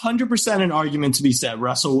is 100% an argument to be said.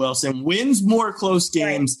 Russell Wilson wins more close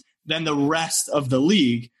games than the rest of the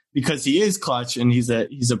league because he is clutch and he's a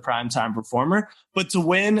primetime performer. But to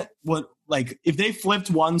win if they flipped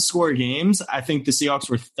 1 score games, I think the Seahawks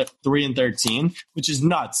were 3-13, which is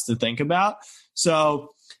nuts to think about.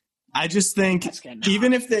 So I just think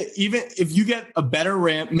even if you get a better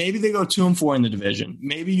ramp, maybe they go 2-4 in the division.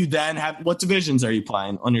 Maybe you then have, what divisions are you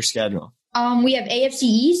playing on your schedule? We have AFC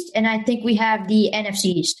East, and I think we have the NFC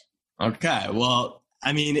East. Okay, well,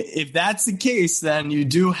 I mean, if that's the case, then you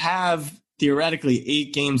do have theoretically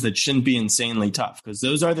 8 games that shouldn't be insanely tough because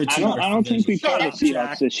those are the 2. I don't think we play the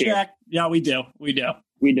Seahawks this year. Yeah, we do. We do.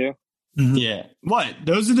 Mm-hmm. Yeah. What?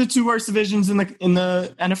 Those are the 2 worst divisions in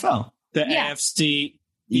the NFL. The AFC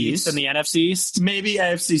East and the NFC East, maybe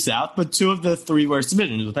AFC South, but 2 of the 3 worst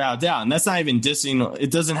divisions without a doubt. And that's not even dissing. It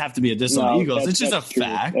doesn't have to be a diss on the Eagles. It's just a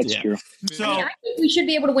fact. That's true. So I think we should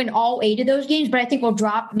be able to win all 8 of those games, but I think we'll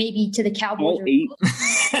drop maybe to the Cowboys. All 8?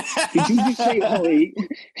 Did you just say all 8?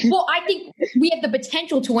 Well, I think we have the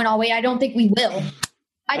potential to win all 8. I don't think we will.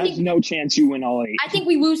 There's no chance you win all 8. I think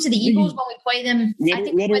we lose to the Eagles when we play them.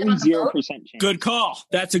 Literally 0% chance. Good call.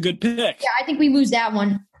 That's a good pick. Yeah, I think we lose that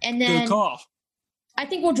one. And then good call. I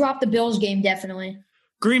think we'll drop the Bills game, definitely.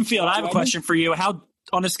 Greenfield, I have a question for you. How,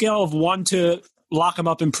 on a scale of 1 to lock him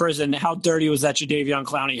up in prison, how dirty was that Jadeveon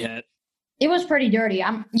Clowney hit? It was pretty dirty.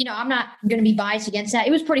 I'm not going to be biased against that.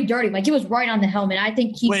 It was pretty dirty. Like, it was right on the helmet. I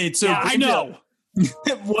think I know.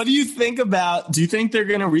 What do you think about? Do you think they're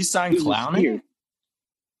going to re-sign Clowney?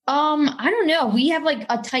 I don't know. We have like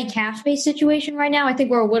a tight cap space situation right now. I think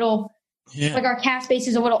we're a little. Yeah. Like our cap space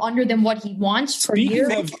is a little under than what he wants per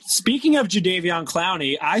year. Speaking of Jadeveon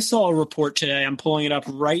Clowney, I saw a report today. I'm pulling it up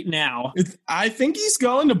right now. I think he's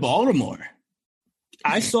going to Baltimore.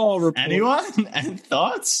 I saw a report. Anyone? And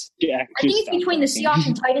thoughts? Yeah, I think it's between the Seahawks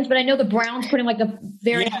and Titans, but I know the Browns put in like a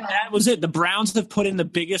very. Yeah, that was it. The Browns have put in the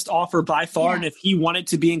biggest offer by far, and if he wanted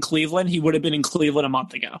to be in Cleveland, he would have been in Cleveland a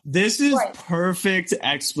month ago. This is perfect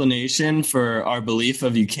explanation for our belief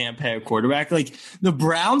of you can't pay a quarterback. Like, the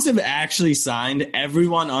Browns have actually signed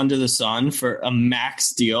everyone under the sun for a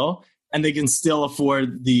max deal, and they can still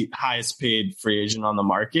afford the highest paid free agent on the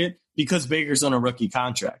market. Because Baker's on a rookie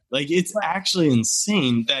contract. Like, it's actually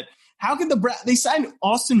insane that how could they signed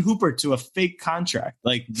Austin Hooper to a fake contract?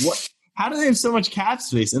 Like, what? How do they have so much cap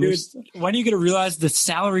space? And dude, when are you going to realize the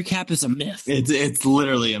salary cap is a myth? It's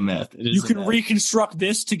literally a myth. You can reconstruct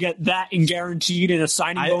this to get that and guaranteed in a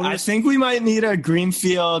signing bonus. I think we might need a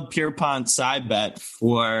Greenfield Pierpont side bet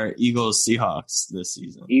for Eagles Seahawks this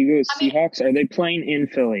season. Eagles Seahawks, are they playing in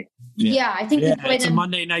Philly? Yeah, I think it's a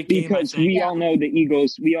Monday night game because we all know the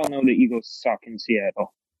Eagles. We all know the Eagles suck in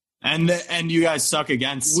Seattle. And you guys suck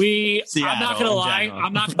against Seattle. I'm not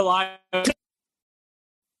gonna lie.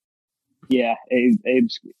 Yeah,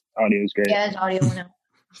 Abe's audio is great. Yeah, his audio went out.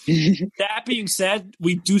 That being said,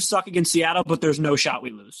 we do suck against Seattle, but there's no shot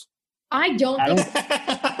we lose. I don't think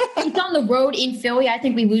it's on the road in Philly. I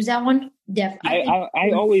think we lose that one. Definitely.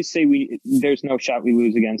 I always say there's no shot we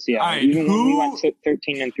lose against Seattle, right, even when we went 13-3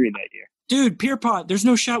 that year. Dude, Pierpont, there's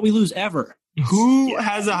no shot we lose ever. Who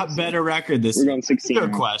has a better record this year? We're going 16.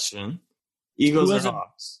 Good question. Eagles or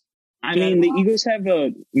Hawks? I mean, the Eagles have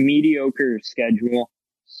a mediocre schedule.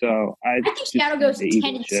 So I think Seattle goes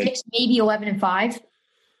 10-6, maybe 11-5.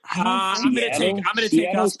 I'm going to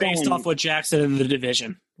take us based off what Jack said in the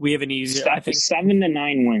division. We have an easier. I think 7 to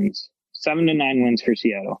 9 wins. 7 to 9 wins for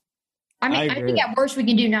Seattle. I think at worst we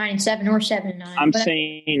can do 9-7 or 7-9. I'm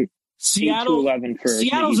saying Seattle. 8-11 for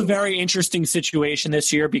Seattle's a very interesting situation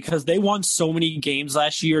this year because they won so many games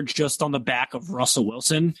last year just on the back of Russell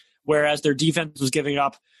Wilson, whereas their defense was giving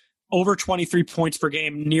up over 23 points per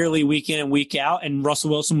game nearly week in and week out, and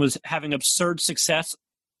Russell Wilson was having absurd success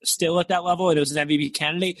still at that level, and it was an MVP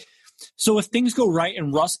candidate. So if things go right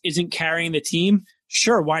and Russ isn't carrying the team,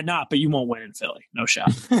 sure, why not? But you won't win in Philly. No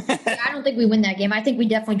shot. I don't think we win that game. I think we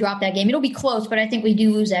definitely drop that game. It'll be close, but I think we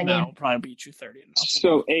do lose that game. We'll probably beat you 30.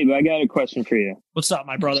 So, Abe, I got a question for you. What's up,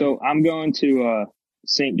 my brother? So I'm going to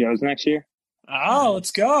St. Joe's next year. Oh,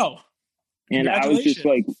 let's go. And I was just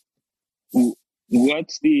like,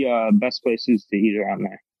 what's the best places to eat around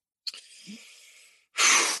there?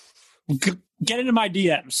 Get into my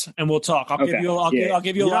DMs and we'll talk. I'll give you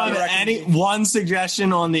a lot of one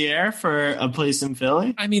suggestion on the air for a place in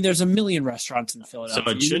Philly? I mean, there's a million restaurants in Philadelphia.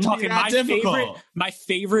 So it shouldn't be that difficult. My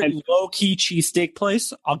favorite low-key cheesesteak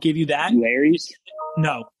place, I'll give you that. Larry's?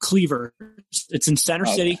 No, Cleaver. It's in Center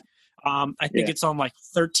City. I think it's on like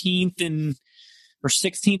 13th or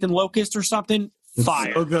 16th and Locust or something.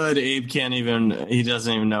 Fire. So good, Abe he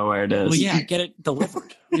doesn't even know where it is. Well, yeah, get it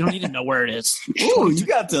delivered. You don't need to know where it is. Ooh, you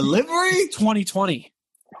got delivery? 2020.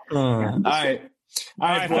 All right,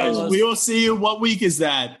 boys. We will see you. What week is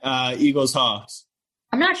that? Eagles Hawks.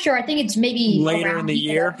 I'm not sure. I think it's maybe later in the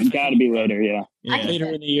year. Got to be later, yeah. Later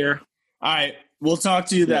in the year. All right, we'll talk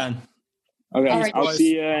to you then. Okay, right, I'll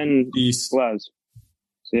see you in Blaz.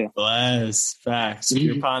 See ya. Blaz, facts.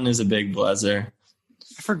 Pierpont is a big Blazer.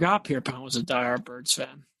 I forgot Pierpont was a diehard Birds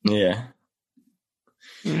fan. Yeah.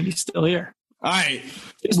 And he's still here. All right.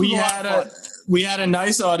 We had a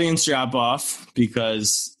nice audience drop off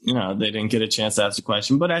because, they didn't get a chance to ask a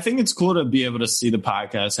question. But I think it's cool to be able to see the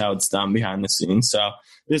podcast, how it's done behind the scenes. So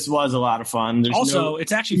this was a lot of fun.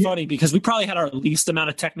 It's actually funny because we probably had our least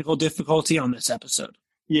amount of technical difficulty on this episode.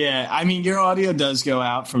 Yeah, I mean, your audio does go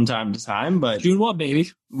out from time to time, but June 1,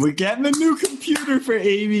 baby. We're getting a new computer for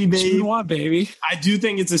AB, baby. June 1, baby. I do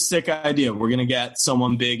think it's a sick idea. We're going to get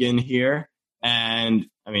someone big in here, and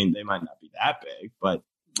I mean, they might not be that big, but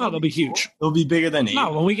they'll be huge. They'll be bigger than AB.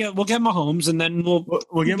 No, we'll get Mahomes, and then we'll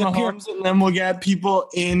get Mahomes, and then we'll get people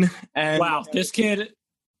in. And wow, this kid.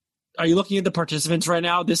 Are you looking at the participants right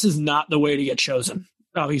now? This is not the way to get chosen.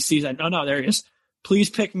 Oh, he sees that. Oh no, there he is. Please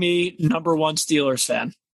pick me, number 1 Steelers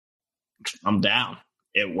fan. I'm down.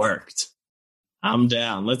 It worked. I'm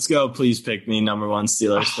down. Let's go. Please pick me, number 1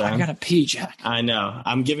 Steelers fan. I gotta pee, Jack. I know.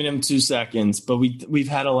 I'm giving him 2 seconds, but we've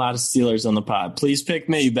had a lot of Steelers on the pod. Please pick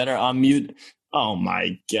me. You better unmute. Oh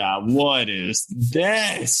my God, what is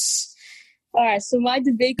this? All right, so my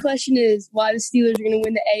debate question is why the Steelers are going to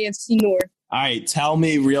win the AFC North. All right, tell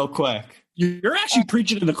me real quick. You're actually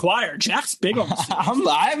preaching to the choir. Jack's big on this.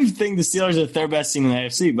 I think the Steelers are the third best team in the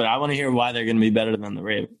AFC, but I want to hear why they're going to be better than the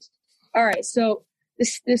Ravens. All right, so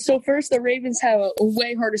first, the Ravens have a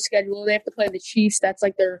way harder schedule. They have to play the Chiefs. That's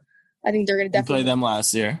like I think they're going to definitely play them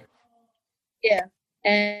last year. Yeah,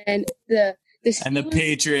 and the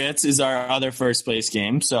Patriots is our other first place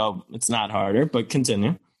game, so it's not harder. But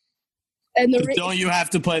continue. And don't you have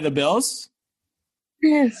to play the Bills?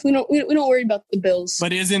 Yeah, we don't worry about the Bills.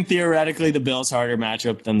 But isn't theoretically the Bills harder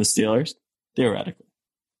matchup than the Steelers? Theoretically,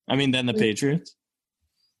 I mean, than the Patriots.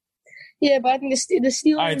 Yeah, but I think the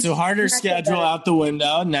Steelers. All right, so harder schedule out the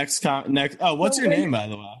window. Next. Oh, what's your name, by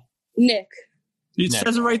the way? Nick. It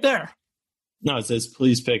says it right there. No, it says,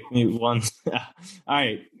 please pick me one. All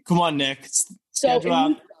right, come on, Nick.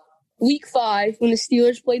 So week 5, when the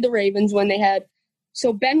Steelers played the Ravens,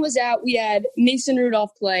 so Ben was out, we had Mason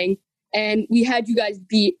Rudolph playing, and we had you guys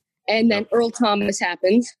beat, and then Earl Thomas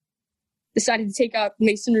happened, decided to take out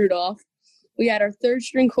Mason Rudolph. We had our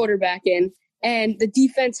third-string quarterback in, and the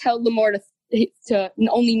defense held Lamar to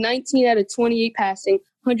only 19 out of 28 passing,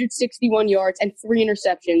 161 yards, and 3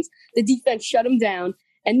 interceptions. The defense shut him down.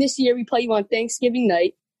 And this year we play you on Thanksgiving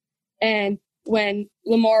night. And when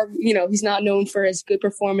Lamar, he's not known for his good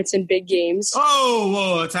performance in big games.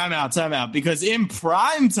 Oh, time out. Because in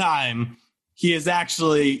prime time, he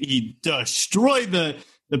destroyed the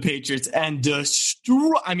Patriots and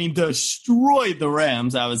destroyed the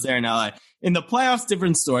Rams. I was there in LA. In the playoffs,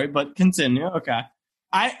 different story, but continue. Okay.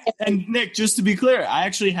 And Nick, just to be clear, I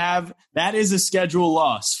actually have – that is a schedule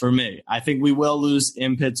loss for me. I think we will lose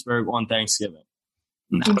in Pittsburgh on Thanksgiving.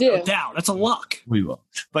 No doubt. That's a lock. We will.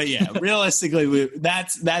 But, yeah, realistically,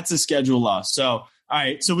 that's a schedule loss. So, all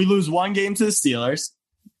right, so we lose 1 game to the Steelers.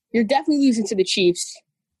 You're definitely losing to the Chiefs.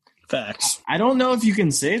 Facts. I don't know if you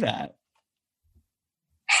can say that.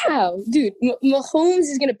 How? Dude, Mahomes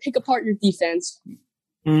is going to pick apart your defense.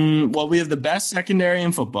 Well, we have the best secondary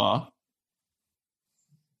in football.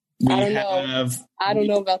 I don't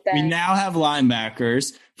know about that. We now have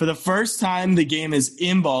linebackers. For the first time, the game is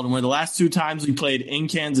in Baltimore. The last 2 times we played in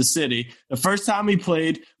Kansas City. The first time we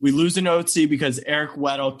played, we lose an OT because Eric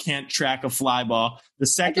Weddle can't track a fly ball. The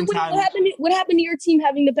second time... What happened to your team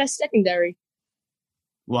having the best secondary?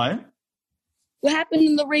 What? What happened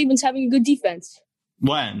to the Ravens having a good defense?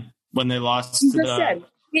 When they lost you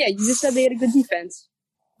just said they had a good defense.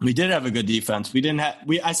 We did have a good defense.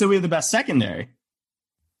 I said we have the best secondary.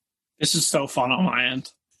 This is so fun on my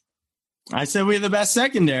end. I said we have the best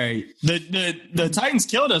secondary. The Titans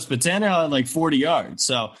killed us, but Tannehill had like 40 yards.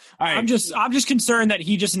 So all right. I'm just concerned that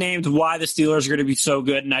he just named why the Steelers are going to be so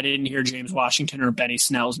good, and I didn't hear James Washington or Benny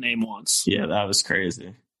Snell's name once. Yeah, that was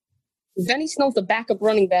crazy. Benny Snell's the backup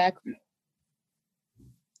running back.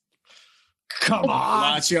 Come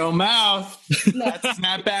on. Watch your mouth. That's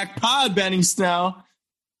Snapback Pod, Benny Snell.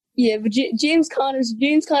 Yeah, but James Conner's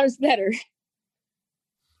better.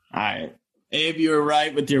 All right. Abe, you were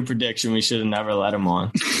right with your prediction. We should have never let him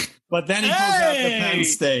on. But then he pulls out the Penn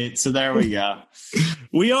State, so there we go.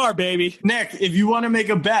 We are, baby. Nick, if you want to make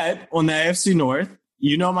a bet on the AFC North,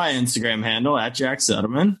 you know my Instagram handle,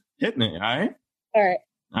 @JackSettleman. Hit me, all right? All right.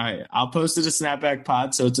 All right. I'll post it to Snapback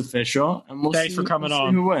Pod so it's official, and we'll Thanks for coming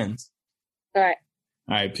on. See who wins. All right.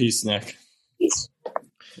 All right. Peace, Nick. Peace.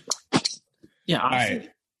 Yeah, honestly, all right.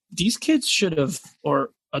 These kids should have, or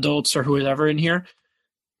adults or whoever in here,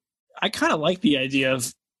 I kind of like the idea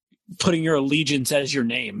of putting your allegiance as your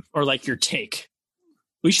name or like your take.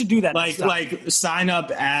 We should do that. Like sign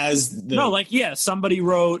up as somebody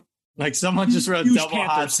wrote. Like someone just wrote double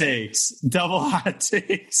hot takes. Double hot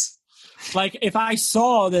takes. Like if I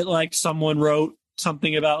saw that like someone wrote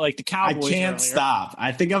something about like the Cowboys. I can't stop.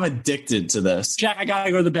 I think I'm addicted to this. Jack, I gotta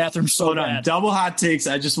go to the bathroom so bad. Double hot takes.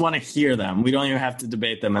 I just want to hear them. We don't even have to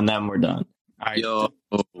debate them, and then we're done. All right. Yo.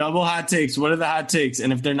 Double hot takes. What are the hot takes?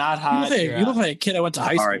 And if they're not hot, you look like a kid I went to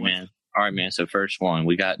high school. All right, man. So first one,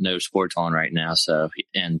 we got no sports on right now.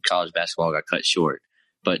 And college basketball got cut short.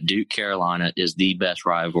 But Duke Carolina is the best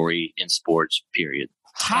rivalry in sports, period.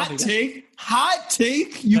 Hot take.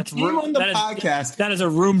 You came on the podcast. That is a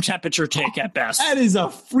room temperature take at best. That is a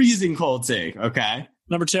freezing cold take. Okay.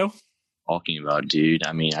 Number 2. Talking about, dude.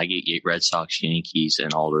 I mean, I get Red Sox, Yankees,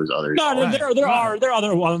 and all those others. No, there are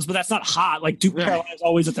other ones, but that's not hot. Like Duke Carolina is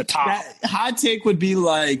always at the top. That hot take would be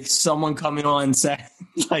like someone coming on and saying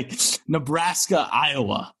like Nebraska,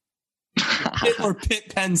 Iowa, or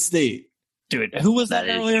Pitt, Penn State. Dude, who was that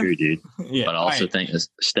earlier? That is true, dude. Yeah, but I also think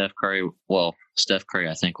Steph Curry. Well, Steph Curry,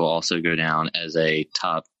 I think will also go down as a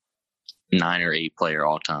top 9 or 8 player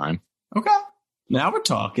all time. Okay, now we're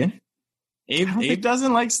talking. Abe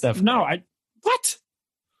doesn't like Steph Curry. No, I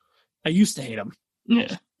used to hate him.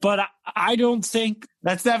 Yeah. But I don't think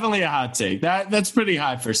that's definitely a hot take. That's pretty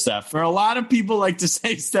high for Steph. For a lot of people like to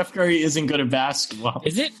say Steph Curry isn't good at basketball.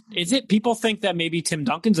 Is it people think that maybe Tim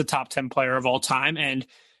Duncan's a top 10 player of all time and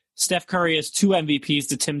Steph Curry has 2 MVPs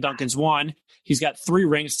to Tim Duncan's 1. He's got 3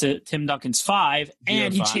 rings to Tim Duncan's 5,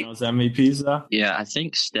 and he finals MVPs though. Yeah, I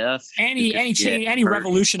think Steph and he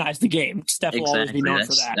revolutionized the game. Steph will always be known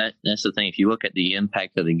for that. That's the thing. If you look at the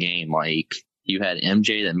impact of the game, like you had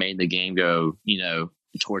MJ that made the game go,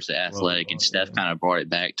 towards the athletic, and Steph kind of brought it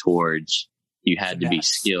back towards you had to be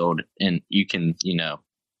skilled, and you can,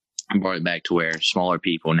 brought it back to where smaller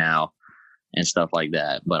people now and stuff like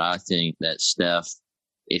that. But I think that Steph,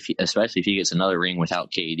 especially if he gets another ring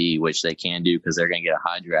without KD, which they can do because they're going to get a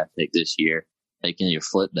high draft pick this year, they can either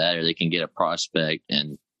flip that or they can get a prospect,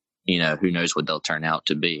 and who knows what they'll turn out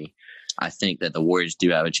to be. I think that the Warriors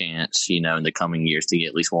do have a chance, in the coming years to get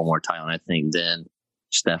at least one more title. And I think then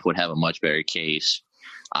Steph would have a much better case.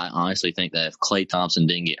 I honestly think that if Klay Thompson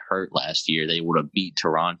didn't get hurt last year, they would have beat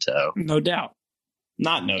Toronto. No doubt.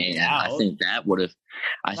 Not no doubt. I think that would have.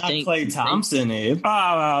 I think Klay Thompson, Abe. Oh,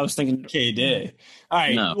 I was thinking KD. All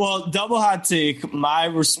right. No. Well, double hot take. My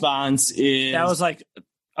response is that was like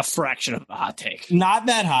a fraction of a hot take. Not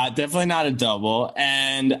that hot. Definitely not a double.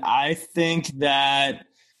 And I think that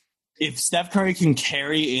if Steph Curry can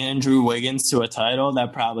carry Andrew Wiggins to a title,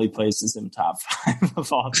 that probably places him top 5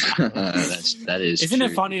 of all time. that is. Isn't true.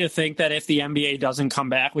 it funny to think that if the NBA doesn't come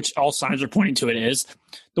back, which all signs are pointing to it is,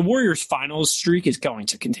 the Warriors' finals streak is going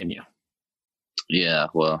to continue. Yeah,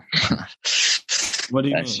 well, what do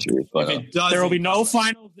you that's mean? True, but, there will be no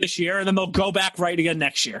finals this year, and then they'll go back right again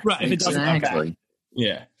next year. Right. If it doesn't come back.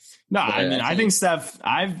 Yeah. No, I mean, I think Steph.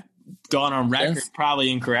 gone on record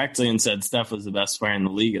probably incorrectly and said Steph was the best player in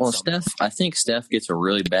the league. Well, I think Steph gets a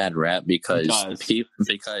really bad rap because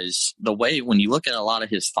the way when you look at a lot of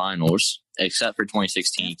his finals, except for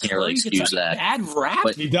 2016, you can't really excuse that. Bad rap?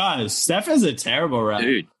 But he does. Steph has a terrible rap.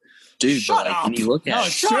 Dude, shut up. When you look at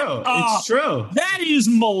it's true. It's true. That is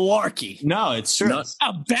malarkey. No, it's true.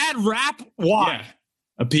 A bad rap? Why?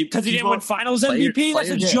 Because he didn't win finals MVP? That's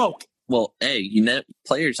a joke. Well,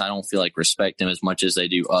 players I don't feel like respect him as much as they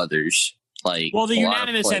do others. Like, well, the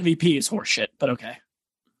unanimous MVP is horseshit, but okay.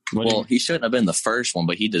 Well, he shouldn't have been the first one,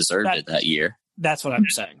 but he deserved it that year. That's what I'm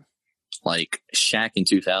saying. Like, Shaq in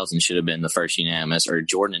 2000 should have been the first unanimous, or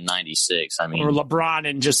Jordan in 96. I mean, or LeBron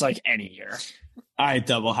in just like any year. All right,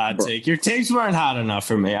 double hot take. Your takes weren't hot enough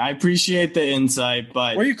for me. I appreciate the insight,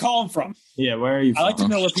 but where are you calling from? Yeah, where are you from? I like to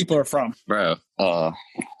know where people are from. Bro,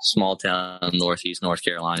 small town, Northeast North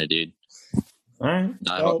Carolina, dude. All right.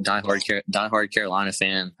 Diehard Carolina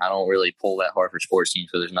fan. I don't really pull that hard for sports teams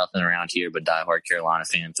because there's nothing around here but diehard Carolina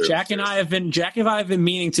fan. Jack and I have been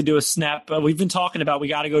meaning to do a snap, but we've been talking about we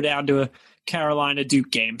got to go down to a Carolina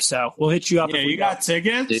Duke game, so we'll hit you up. Yeah, you got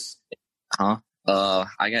tickets? Huh?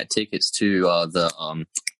 I got tickets to the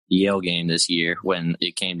Yale game this year when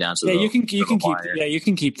it came down to you can keep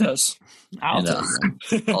those. I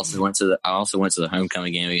also went to the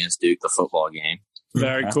homecoming game against Duke, the football game.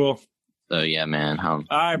 Very cool. So yeah, man. All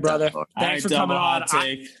right, brother. Thanks for coming on.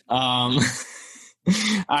 All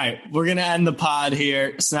right, we're gonna end the pod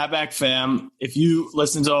here. Snapback fam, if you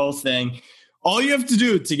listen to the whole thing, all you have to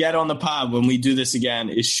do to get on the pod when we do this again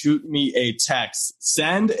is shoot me a text.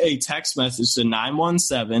 Send a text message to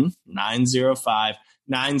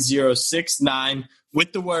 917-905-9069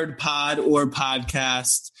 with the word pod or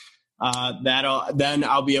podcast. Then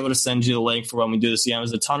I'll be able to send you the link for when we do this again. It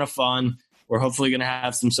was a ton of fun. We're hopefully going to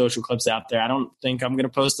have some social clips out there. I don't think I'm going to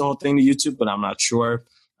post the whole thing to YouTube, but I'm not sure.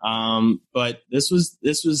 But this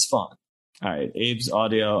was fun. All right, Abe's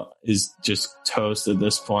audio is just toast at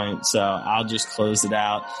this point, so I'll just close it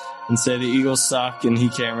out and say the Eagles suck and he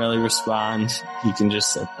can't really respond. He can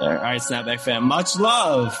just sit there. All right, Snapback fam, much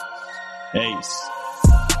love. Peace.